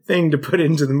weird thing to put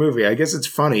into the movie. I guess it's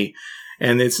funny,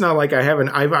 and it's not like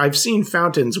I've seen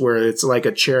fountains where it's like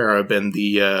a cherub and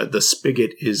the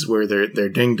spigot is where their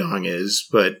ding dong is,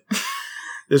 but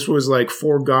this was like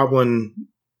four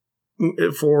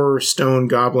stone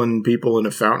goblin people in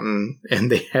a fountain, and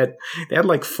they had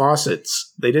like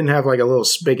faucets. They didn't have like a little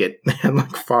spigot. They had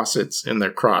like faucets in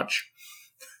their crotch.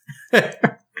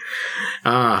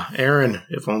 Aaron,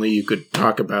 if only you could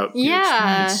talk about the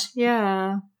experience.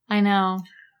 Yeah, I know.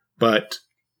 But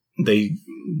they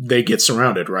get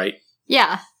surrounded, right?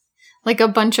 Yeah. Like a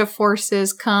bunch of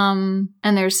forces come,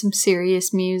 and there's some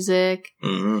serious music,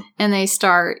 and they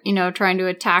start, trying to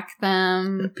attack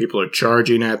them. People are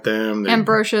charging at them.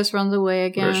 Ambrosius runs away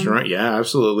again. Yeah,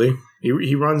 absolutely.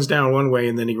 He runs down one way,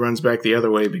 and then he runs back the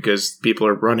other way because people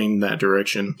are running that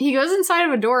direction. He goes inside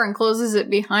of a door and closes it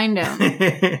behind him.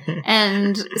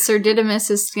 And Sir Didymus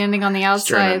is standing on the outside. He's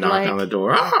trying to knock on the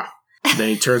door. Then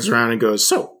he turns around and goes,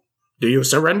 "So, do you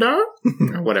surrender?"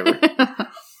 Or whatever.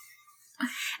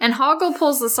 And Hoggle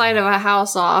pulls the side of a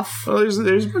house off. Well, there's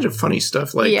a bunch of funny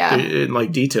stuff,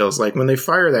 details. Like when they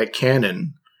fire that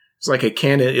cannon, it's like a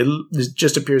cannon. It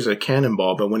just appears as a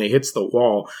cannonball, but when it hits the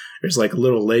wall, there's like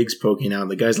little legs poking out.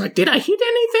 And the guy's like, "Did I hit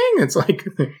anything?" It's like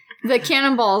the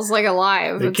cannonball is like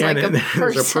alive. It's like a person.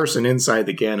 There's a person inside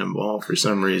the cannonball for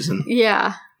some reason.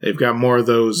 Yeah, they've got more of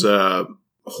those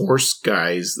horse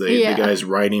guys. The guys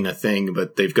riding a thing,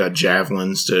 but they've got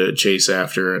javelins to chase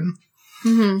after and.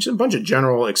 Just a bunch of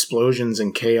general explosions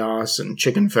and chaos and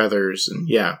chicken feathers. And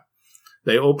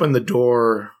they open the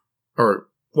door,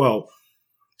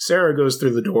 Sarah goes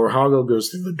through the door, Hoggle goes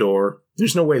through the door.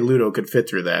 There's no way Ludo could fit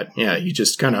through that. Yeah, he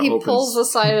just kind of opens. He pulls the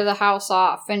side of the house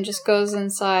off and just goes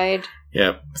inside.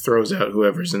 Yeah, throws out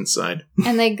whoever's inside.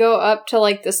 And they go up to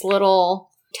like this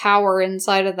little tower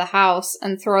inside of the house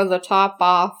and throw the top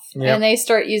off. Yep. And they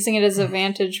start using it as a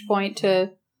vantage point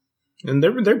to... And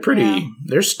they're pretty,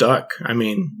 they're stuck. I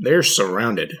mean, they're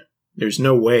surrounded. There's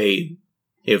no way,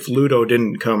 if Ludo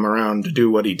didn't come around to do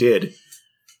what he did,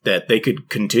 that they could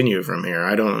continue from here.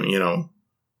 I don't,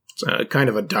 it's kind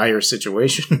of a dire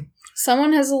situation.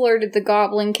 Someone has alerted the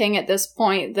Goblin King at this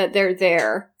point that they're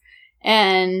there.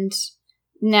 And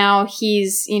now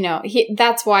he's,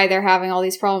 that's why they're having all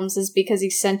these problems, is because he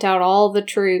sent out all the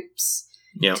troops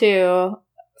to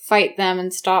fight them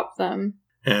and stop them.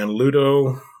 And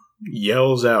Ludo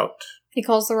yells out. He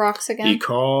calls the rocks again? He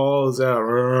calls out.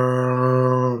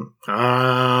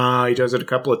 He does it a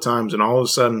couple of times, and all of a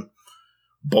sudden,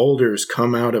 boulders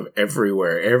come out of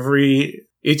everywhere.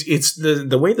 It's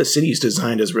the way the city's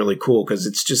designed is really cool, because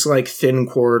it's just like thin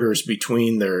corridors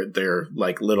between their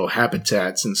like little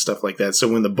habitats and stuff like that. So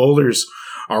when the boulders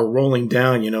are rolling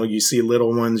down, you see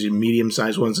little ones,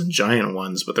 medium-sized ones, and giant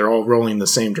ones, but they're all rolling the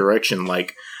same direction,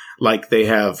 like they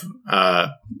have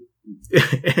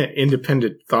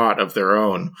independent thought of their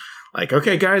own. Like,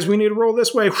 okay, guys, we need to roll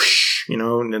this way. Whoosh,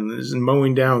 and there's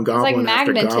mowing down goblin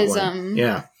after goblin. It's like magnetism.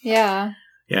 Yeah,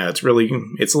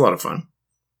 it's a lot of fun.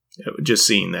 Just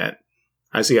seeing that.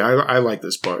 I like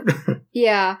this part.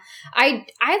 Yeah, I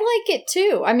like it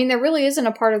too. I mean, there really isn't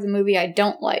a part of the movie I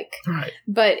don't like. Right.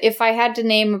 But if I had to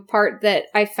name a part that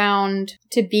I found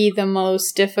to be the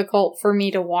most difficult for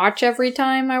me to watch every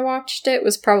time I watched it,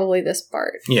 was probably this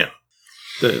part. Yeah.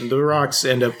 The rocks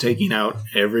end up taking out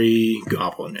every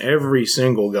goblin. Every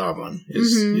single goblin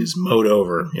is mowed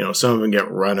over. Some of them get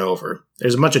run over.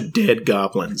 There's a bunch of dead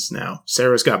goblins now.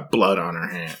 Sarah's got blood on her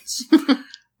hands.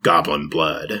 Goblin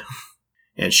blood.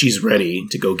 And she's ready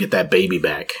to go get that baby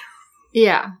back.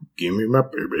 Yeah. Give me my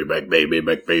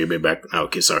baby back.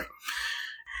 Okay, sorry.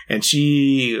 And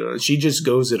she just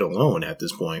goes it alone at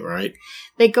this point, right?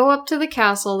 They go up to the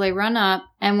castle, they run up,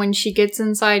 and when she gets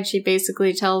inside, she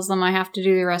basically tells them, "I have to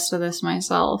do the rest of this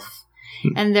myself."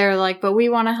 And they're like, "But we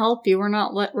want to help you. We're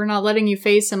not letting you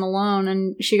face him alone."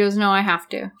 And she goes, "No, I have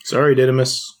to." Sorry,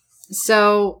 Didymus.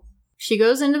 So she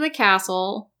goes into the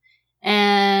castle,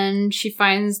 And she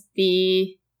finds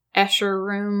the Escher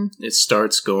room. It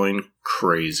starts going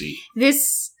crazy.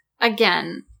 This,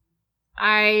 again,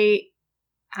 I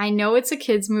know it's a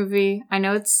kid's movie. I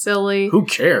know it's silly. Who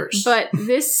cares? But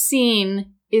this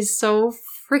scene is so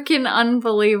freaking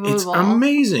unbelievable. It's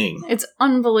amazing. It's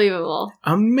unbelievable.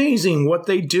 Amazing what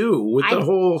they do with the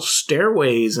whole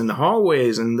stairways and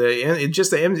hallways and the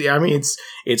MC. I mean,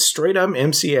 it's straight up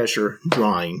MC Escher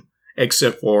drawing,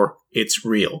 except for it's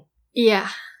real. Yeah.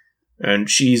 And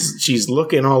she's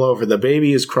looking all over. The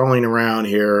baby is crawling around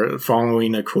here,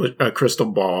 following a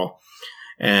crystal ball.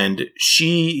 And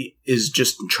she is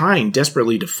just trying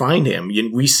desperately to find him.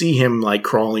 We see him like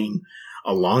crawling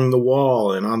along the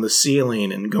wall and on the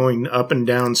ceiling and going up and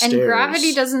down stairs. And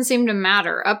gravity doesn't seem to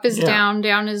matter. Up is down,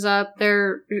 down is up.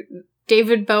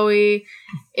 David Bowie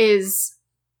is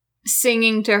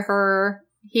singing to her.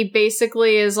 He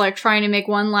basically is like trying to make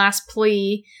one last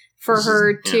plea for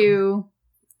her to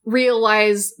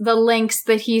realize the lengths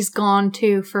that he's gone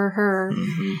to for her.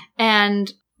 Mm-hmm.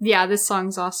 And yeah, this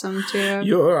song's awesome too.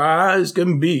 Your eyes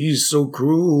can be so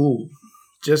cruel,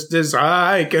 just as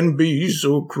I can be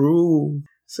so cruel.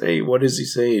 Say, what is he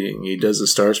saying? He does the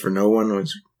stars for no one?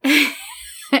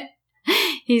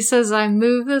 He says, I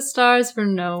move the stars for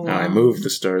no one. I move the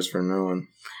stars for no one.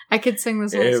 I could sing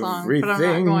this whole song, but I'm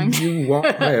not going to. You want,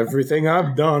 everything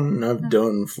I've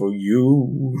done for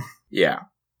you. Yeah,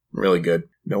 really good.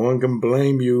 No one can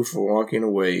blame you for walking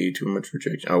away. Too much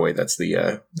rejection. Oh wait, that's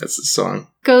the song.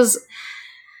 Goes,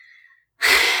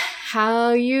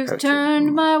 how you've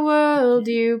turned my world,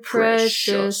 you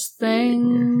precious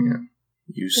thing. Yeah.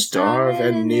 You starve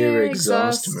and near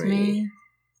exhaust me.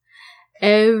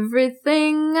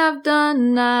 Everything I've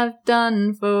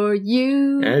done for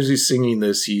you. As he's singing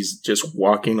this, he's just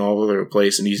walking all over the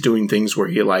place, and he's doing things where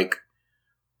he like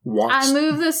walks. I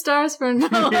move the stars for no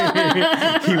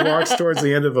one. He walks towards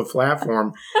the end of a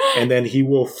platform, and then he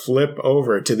will flip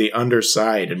over to the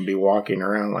underside and be walking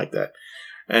around like that.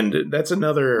 And that's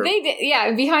another...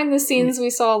 behind the scenes we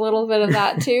saw a little bit of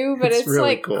that too, but it's really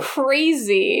like cool.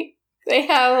 Crazy. They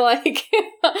have like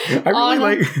I really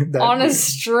like that on a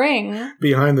string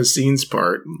behind the scenes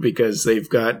part, because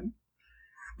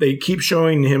they keep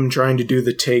showing him trying to do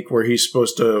the take where he's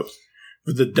supposed to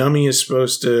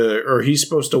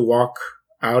walk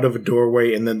out of a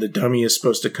doorway, and then the dummy is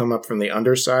supposed to come up from the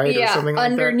underside or something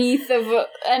like underneath that.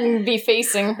 And be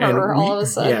facing her all of a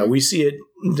sudden. Yeah, we see it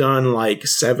done like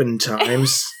 7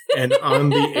 times. And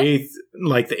on the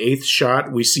eighth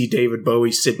shot, we see David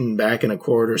Bowie sitting back in a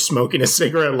corner smoking a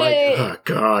cigarette like, oh,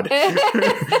 God.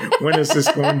 When is this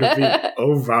going to be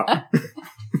over?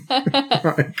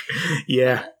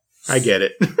 Yeah, I get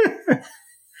it.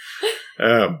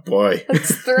 Oh, boy.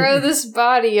 Let's throw this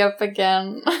body up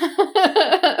again.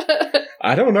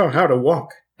 I don't know how to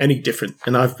walk any different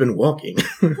than I've been walking.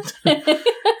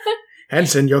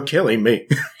 Henson, you're killing me.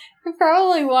 I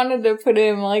probably wanted to put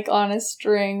him, like, on a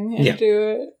string and do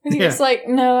it. He was like,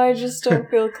 no, I just don't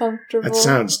feel comfortable. That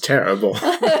sounds terrible.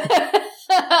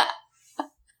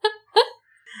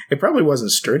 It probably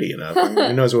wasn't sturdy enough. I mean,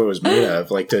 who knows what it was made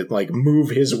of? Like, to, like, move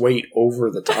his weight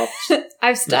over the top.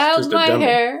 I've styled my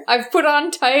hair. I've put on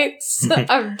tights.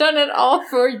 I've done it all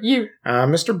for you.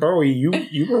 Mr. Bowie,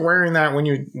 you were wearing that when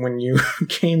you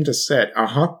came to set.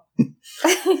 Uh-huh.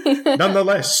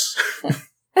 Nonetheless.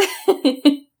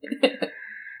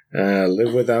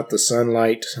 Live without the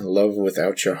sunlight, love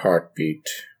without your heartbeat.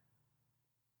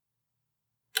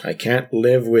 I can't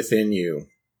live within you.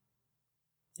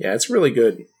 Yeah, it's really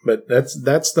good, but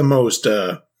that's the most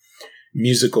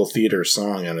musical theater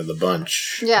song out of the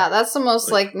bunch. Yeah, that's the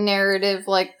most like narrative,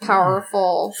 like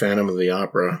powerful Phantom of the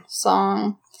Opera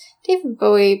song. David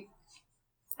Bowie,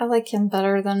 I like him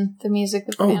better than the music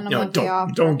of Phantom of the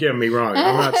Opera. Don't get me wrong.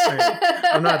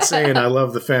 I'm not saying I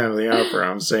love the Phantom of the Opera.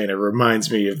 I'm saying it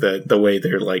reminds me of the way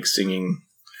they're like singing.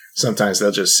 Sometimes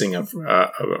they'll just sing a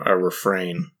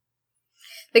refrain.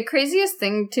 The craziest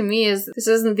thing to me is this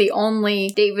isn't the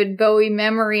only David Bowie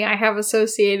memory I have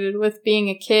associated with being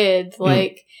a kid.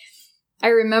 Like, I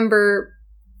remember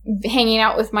hanging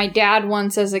out with my dad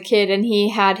once as a kid, and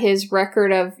he had his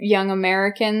record of Young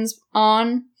Americans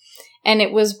on. And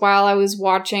it was while I was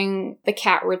watching The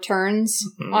Cat Returns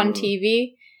on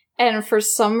TV. And for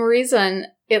some reason,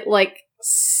 it, like,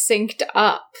 synced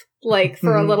up, like,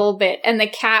 for a little bit. And the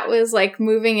cat was, like,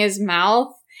 moving his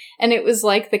mouth. And it was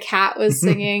like the cat was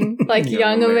singing, like,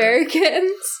 Young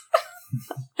Americans.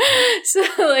 So,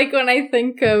 like, when I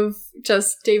think of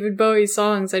just David Bowie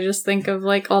songs, I just think of,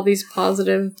 like, all these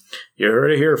positive... You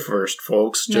heard it here first,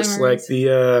 folks. Just like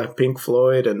the Pink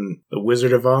Floyd and The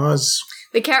Wizard of Oz.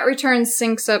 The Cat Returns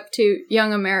syncs up to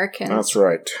Young Americans. That's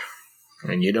right.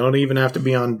 And you don't even have to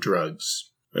be on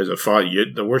drugs. There's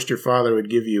the worst your father would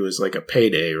give you is like a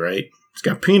payday, right? It's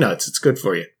got peanuts. It's good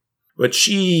for you. But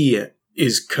she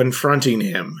is confronting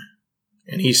him.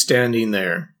 And he's standing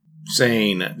there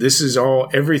saying,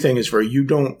 everything is for you. You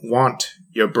don't want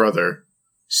your brother.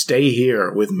 Stay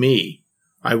here with me.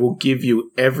 I will give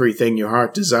you everything your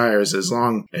heart desires as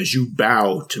long as you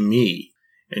bow to me.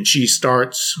 And she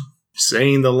starts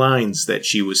saying the lines that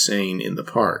she was saying in the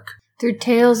park. Through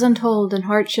tales untold and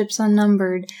hardships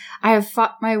unnumbered, I have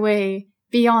fought my way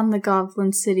beyond the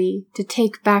Goblin City to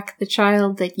take back the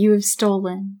child that you have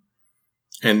stolen.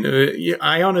 And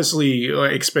I honestly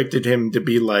expected him to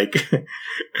be like,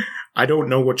 I don't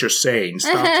know what you're saying.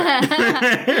 Stop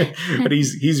that. But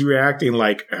he's reacting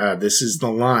like, this is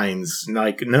the lines.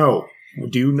 Like, no.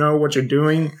 Do you know what you're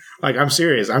doing? Like, I'm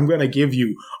serious. I'm going to give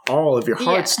you all of your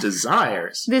heart's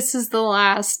desires. This is the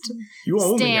last You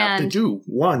only have to do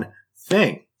one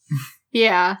thing.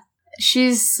 Yeah.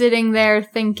 She's sitting there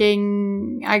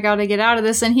thinking, I gotta get out of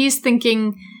this. And he's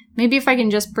thinking, maybe if I can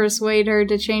just persuade her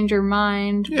to change her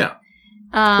mind. Yeah.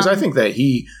 Because I think that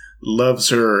he loves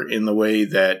her in the way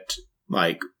that,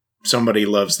 like, somebody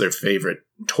loves their favorite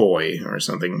toy or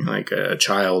something. Like a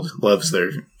child loves their...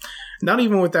 Not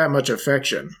even with that much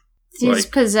affection. He's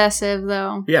possessive,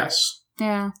 though. Yes.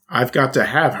 Yeah. I've got to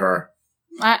have her.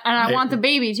 I want the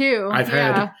baby, too. I've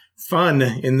had fun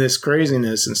in this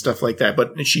craziness and stuff like that,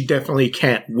 but she definitely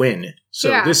can't win.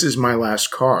 So this is my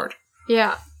last card.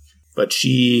 Yeah. But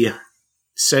she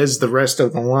says the rest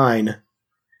of the line,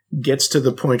 gets to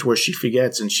the point where she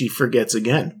forgets, and she forgets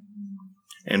again.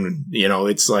 And,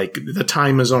 it's like the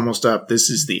time is almost up.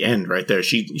 This is the end right there.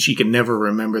 She can never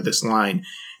remember this line.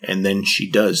 And then she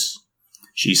does.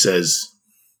 She says,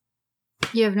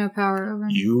 You have no power over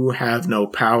me. You have no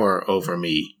power over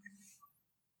me.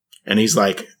 And he's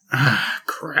like,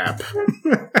 crap.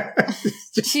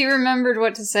 She remembered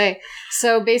what to say.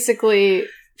 So basically,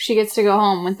 she gets to go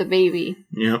home with the baby.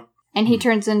 Yep. And he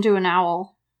turns into an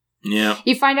owl. Yeah.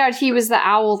 You find out he was the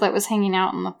owl that was hanging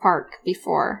out in the park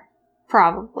before.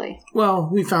 Probably. Well,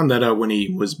 we found that out when he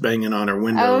was banging on her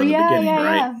window in the beginning,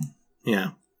 right?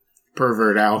 Yeah.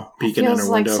 Pervert owl peeking in her window.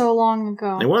 It feels like so long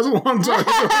ago. It was a long time ago.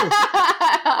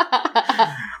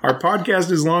 Our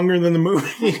podcast is longer than the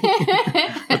movie.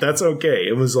 But that's okay.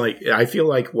 It was like, I feel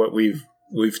like what we've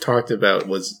talked about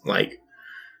was like,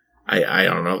 I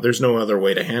don't know. There's no other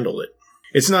way to handle it.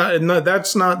 It's not,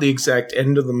 that's not the exact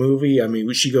end of the movie. I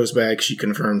mean, she goes back, she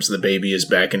confirms the baby is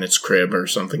back in its crib or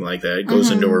something like that. It goes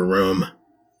into her room.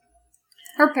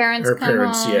 Her parents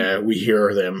home. Yeah, we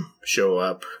hear them show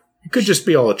up. It could just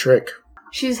be all a trick.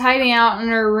 She's hiding out in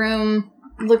her room,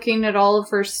 looking at all of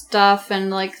her stuff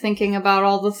and, like, thinking about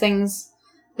all the things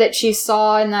that she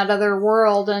saw in that other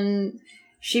world, and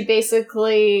she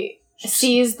basically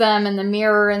sees them in the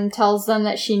mirror and tells them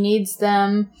that she needs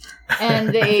them. And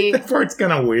they... That part's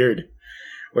kind of weird.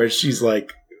 Where she's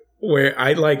like...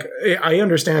 I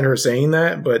understand her saying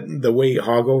that, but the way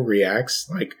Hoggle reacts,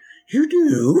 like, you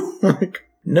do? Like,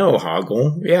 no,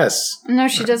 Hoggle. Yes. No,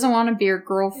 she doesn't want to be her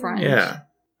girlfriend. Yeah.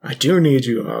 I do need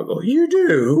you, Hoggle. You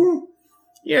do?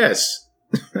 Yes.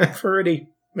 I've already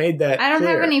made that I don't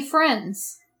clear. have any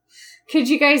friends. Could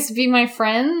you guys be my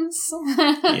friends?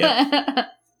 Yeah.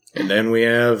 And then we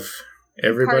have...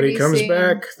 Everybody comes scene.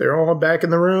 back. They're all back in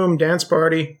the room. Dance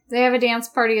party. They have a dance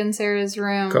party in Sarah's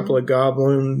room. A couple of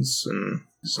goblins and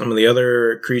some of the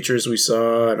other creatures we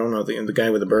saw. I don't know. The guy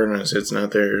with the bird on his head's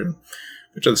not there.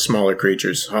 Which are the smaller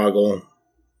creatures? Hoggle,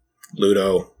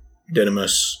 Ludo,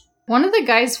 Dynamis. One of the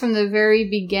guys from the very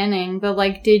beginning, the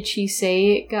like, did she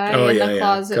say it guy in the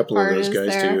closet. A couple part of those guys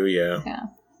there. too. Yeah. Yeah.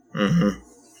 Mm-hmm.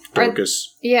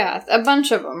 Dorcas. Yeah, a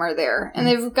bunch of them are there, and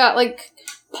they've got like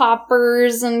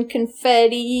poppers and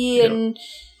confetti and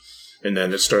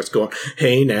then it starts going,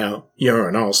 hey now, you're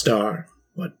an all-star.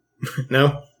 What?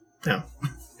 No?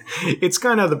 It's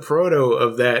kind of the proto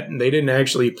of that. They didn't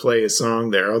actually play a song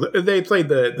there. They played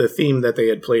the theme that they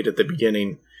had played at the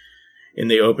beginning in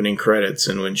the opening credits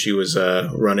and when she was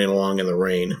running along in the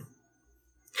rain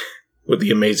with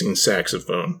the amazing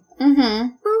saxophone.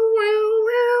 Mm-hmm.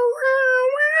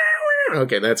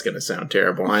 Okay, that's going to sound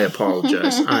terrible. I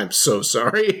apologize. I'm so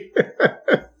sorry.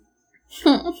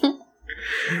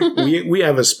 we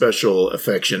have a special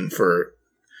affection for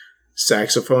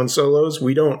saxophone solos.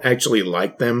 We don't actually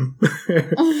like them.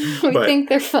 We think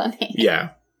they're funny. Yeah.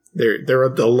 They're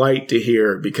a delight to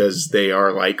hear because they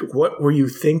are like, what were you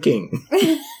thinking?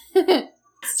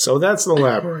 So that's the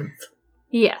Labyrinth.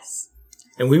 Yes.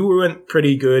 And we went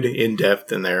pretty good in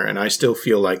depth in there, and I still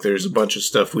feel like there's a bunch of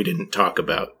stuff we didn't talk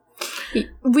about.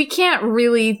 We can't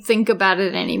really think about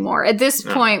it anymore. At this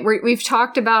point, we've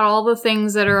talked about all the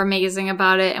things that are amazing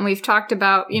about it, and we've talked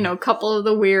about, a couple of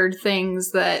the weird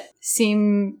things that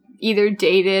seem either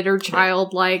dated or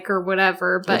childlike or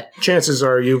whatever, but... Chances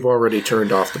are you've already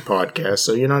turned off the podcast,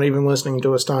 so you're not even listening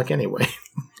to us talk anyway.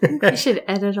 We should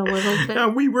edit a little bit. No,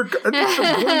 we were going to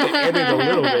edit a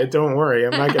little bit. Don't worry.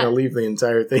 I'm not going to leave the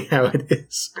entire thing how it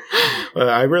is.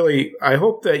 I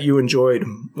hope that you enjoyed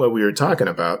what we were talking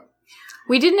about.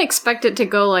 We didn't expect it to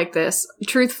go like this.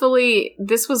 Truthfully,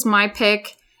 this was my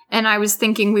pick, and I was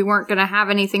thinking we weren't going to have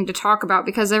anything to talk about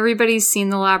because everybody's seen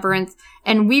The Labyrinth,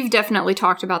 and we've definitely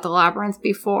talked about The Labyrinth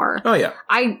before. Oh, yeah.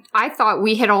 I thought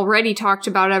we had already talked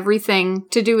about everything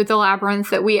to do with The Labyrinth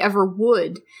that we ever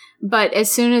would. But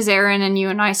as soon as Aaron and you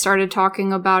and I started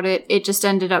talking about it, it just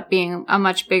ended up being a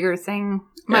much bigger thing.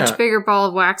 Much bigger ball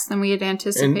of wax than we had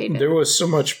anticipated. And there was so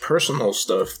much personal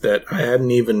stuff that I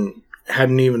hadn't even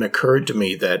occurred to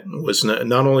me that was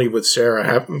not only with Sarah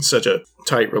having such a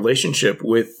tight relationship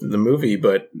with the movie,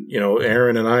 but,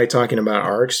 Aaron and I talking about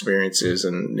our experiences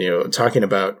and, talking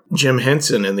about Jim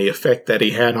Henson and the effect that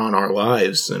he had on our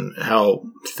lives and how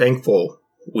thankful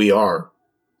we are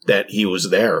that he was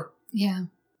there. Yeah.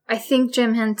 I think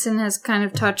Jim Henson has kind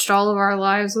of touched all of our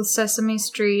lives with Sesame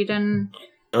Street and...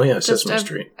 Oh, yeah, Sesame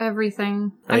Street.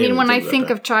 Everything. When I think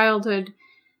of childhood...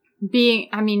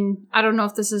 I don't know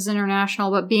if this is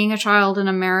international, but being a child in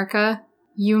America,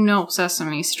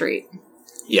 Sesame Street.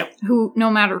 Yeah. No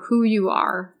matter who you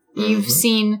are, you've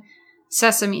seen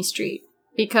Sesame Street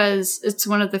because it's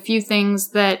one of the few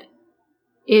things that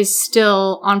is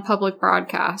still on public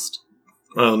broadcast.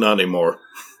 Well, not anymore.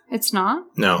 It's not?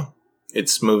 No.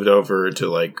 It's moved over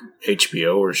to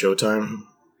HBO or Showtime.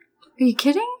 Are you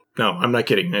kidding? No, I'm not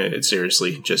kidding. It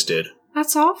seriously just did.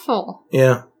 That's awful.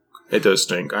 Yeah. It does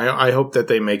stink. I hope that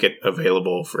they make it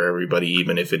available for everybody,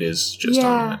 even if it is just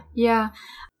on that.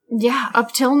 Yeah,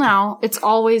 up till now, it's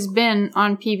always been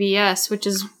on PBS, which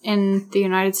is, in the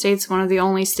United States, one of the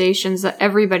only stations that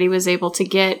everybody was able to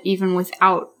get, even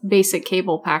without basic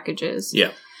cable packages.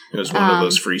 Yeah, it was one of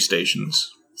those free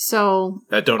stations. So,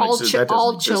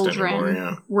 all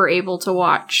children were able to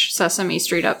watch Sesame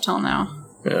Street up till now.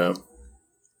 Yeah.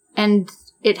 And...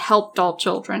 it helped all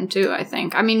children, too, I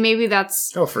think. Maybe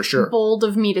that's for sure. bold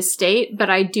of me to state, but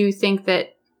I do think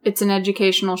that it's an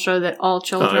educational show that all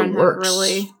children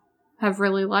have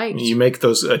really liked. You make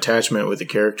those attachment with the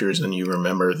characters and you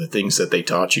remember the things that they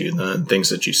taught you, the things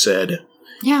that you said.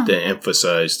 Yeah. To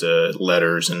emphasize the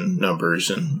letters and numbers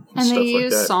and stuff like that. And they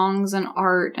use songs and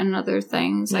art and other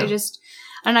things. Yeah.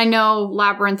 And I know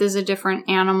Labyrinth is a different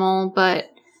animal,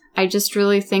 but I just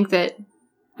really think that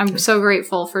I'm so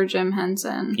grateful for Jim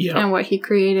Henson and what he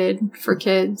created for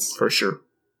kids. For sure.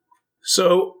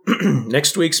 So,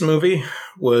 next week's movie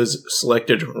was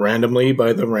selected randomly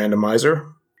by the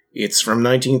randomizer. It's from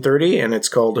 1930, and it's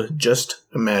called Just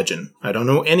Imagine. I don't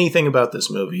know anything about this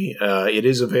movie. It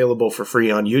is available for free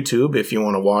on YouTube if you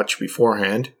want to watch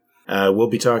beforehand. We'll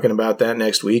be talking about that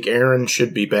next week. Aaron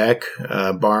should be back,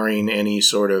 barring any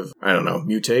sort of,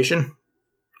 mutation.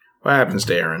 What happens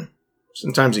to Aaron?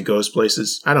 Sometimes he goes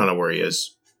places. I don't know where he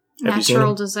is. Have you seen him?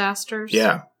 Natural disasters.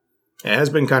 Yeah. It has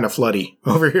been kind of floody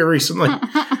over here recently.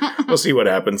 We'll see what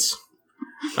happens.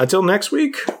 Until next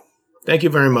week, thank you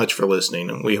very much for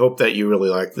listening. We hope that you really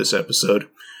liked this episode.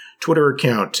 Twitter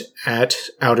account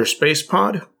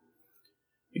 @OuterSpacePod.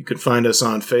 You can find us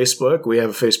on Facebook. We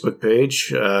have a Facebook page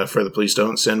for the Please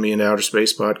Don't Send Me into Outer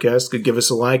Space podcast. Give us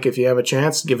a like if you have a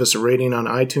chance. Give us a rating on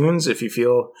iTunes if you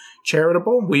feel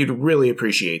charitable. We'd really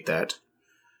appreciate that.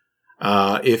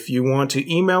 If you want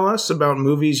to email us about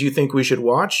movies you think we should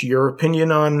watch, your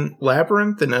opinion on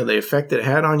Labyrinth and the effect it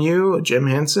had on you, Jim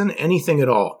Henson, anything at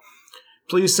all,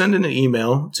 please send an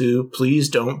email to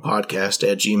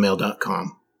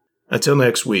pleasedon'tpodcast@gmail.com. Until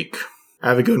next week,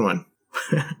 have a good one.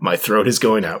 My throat is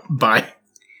going out. Bye.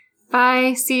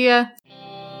 Bye. See ya.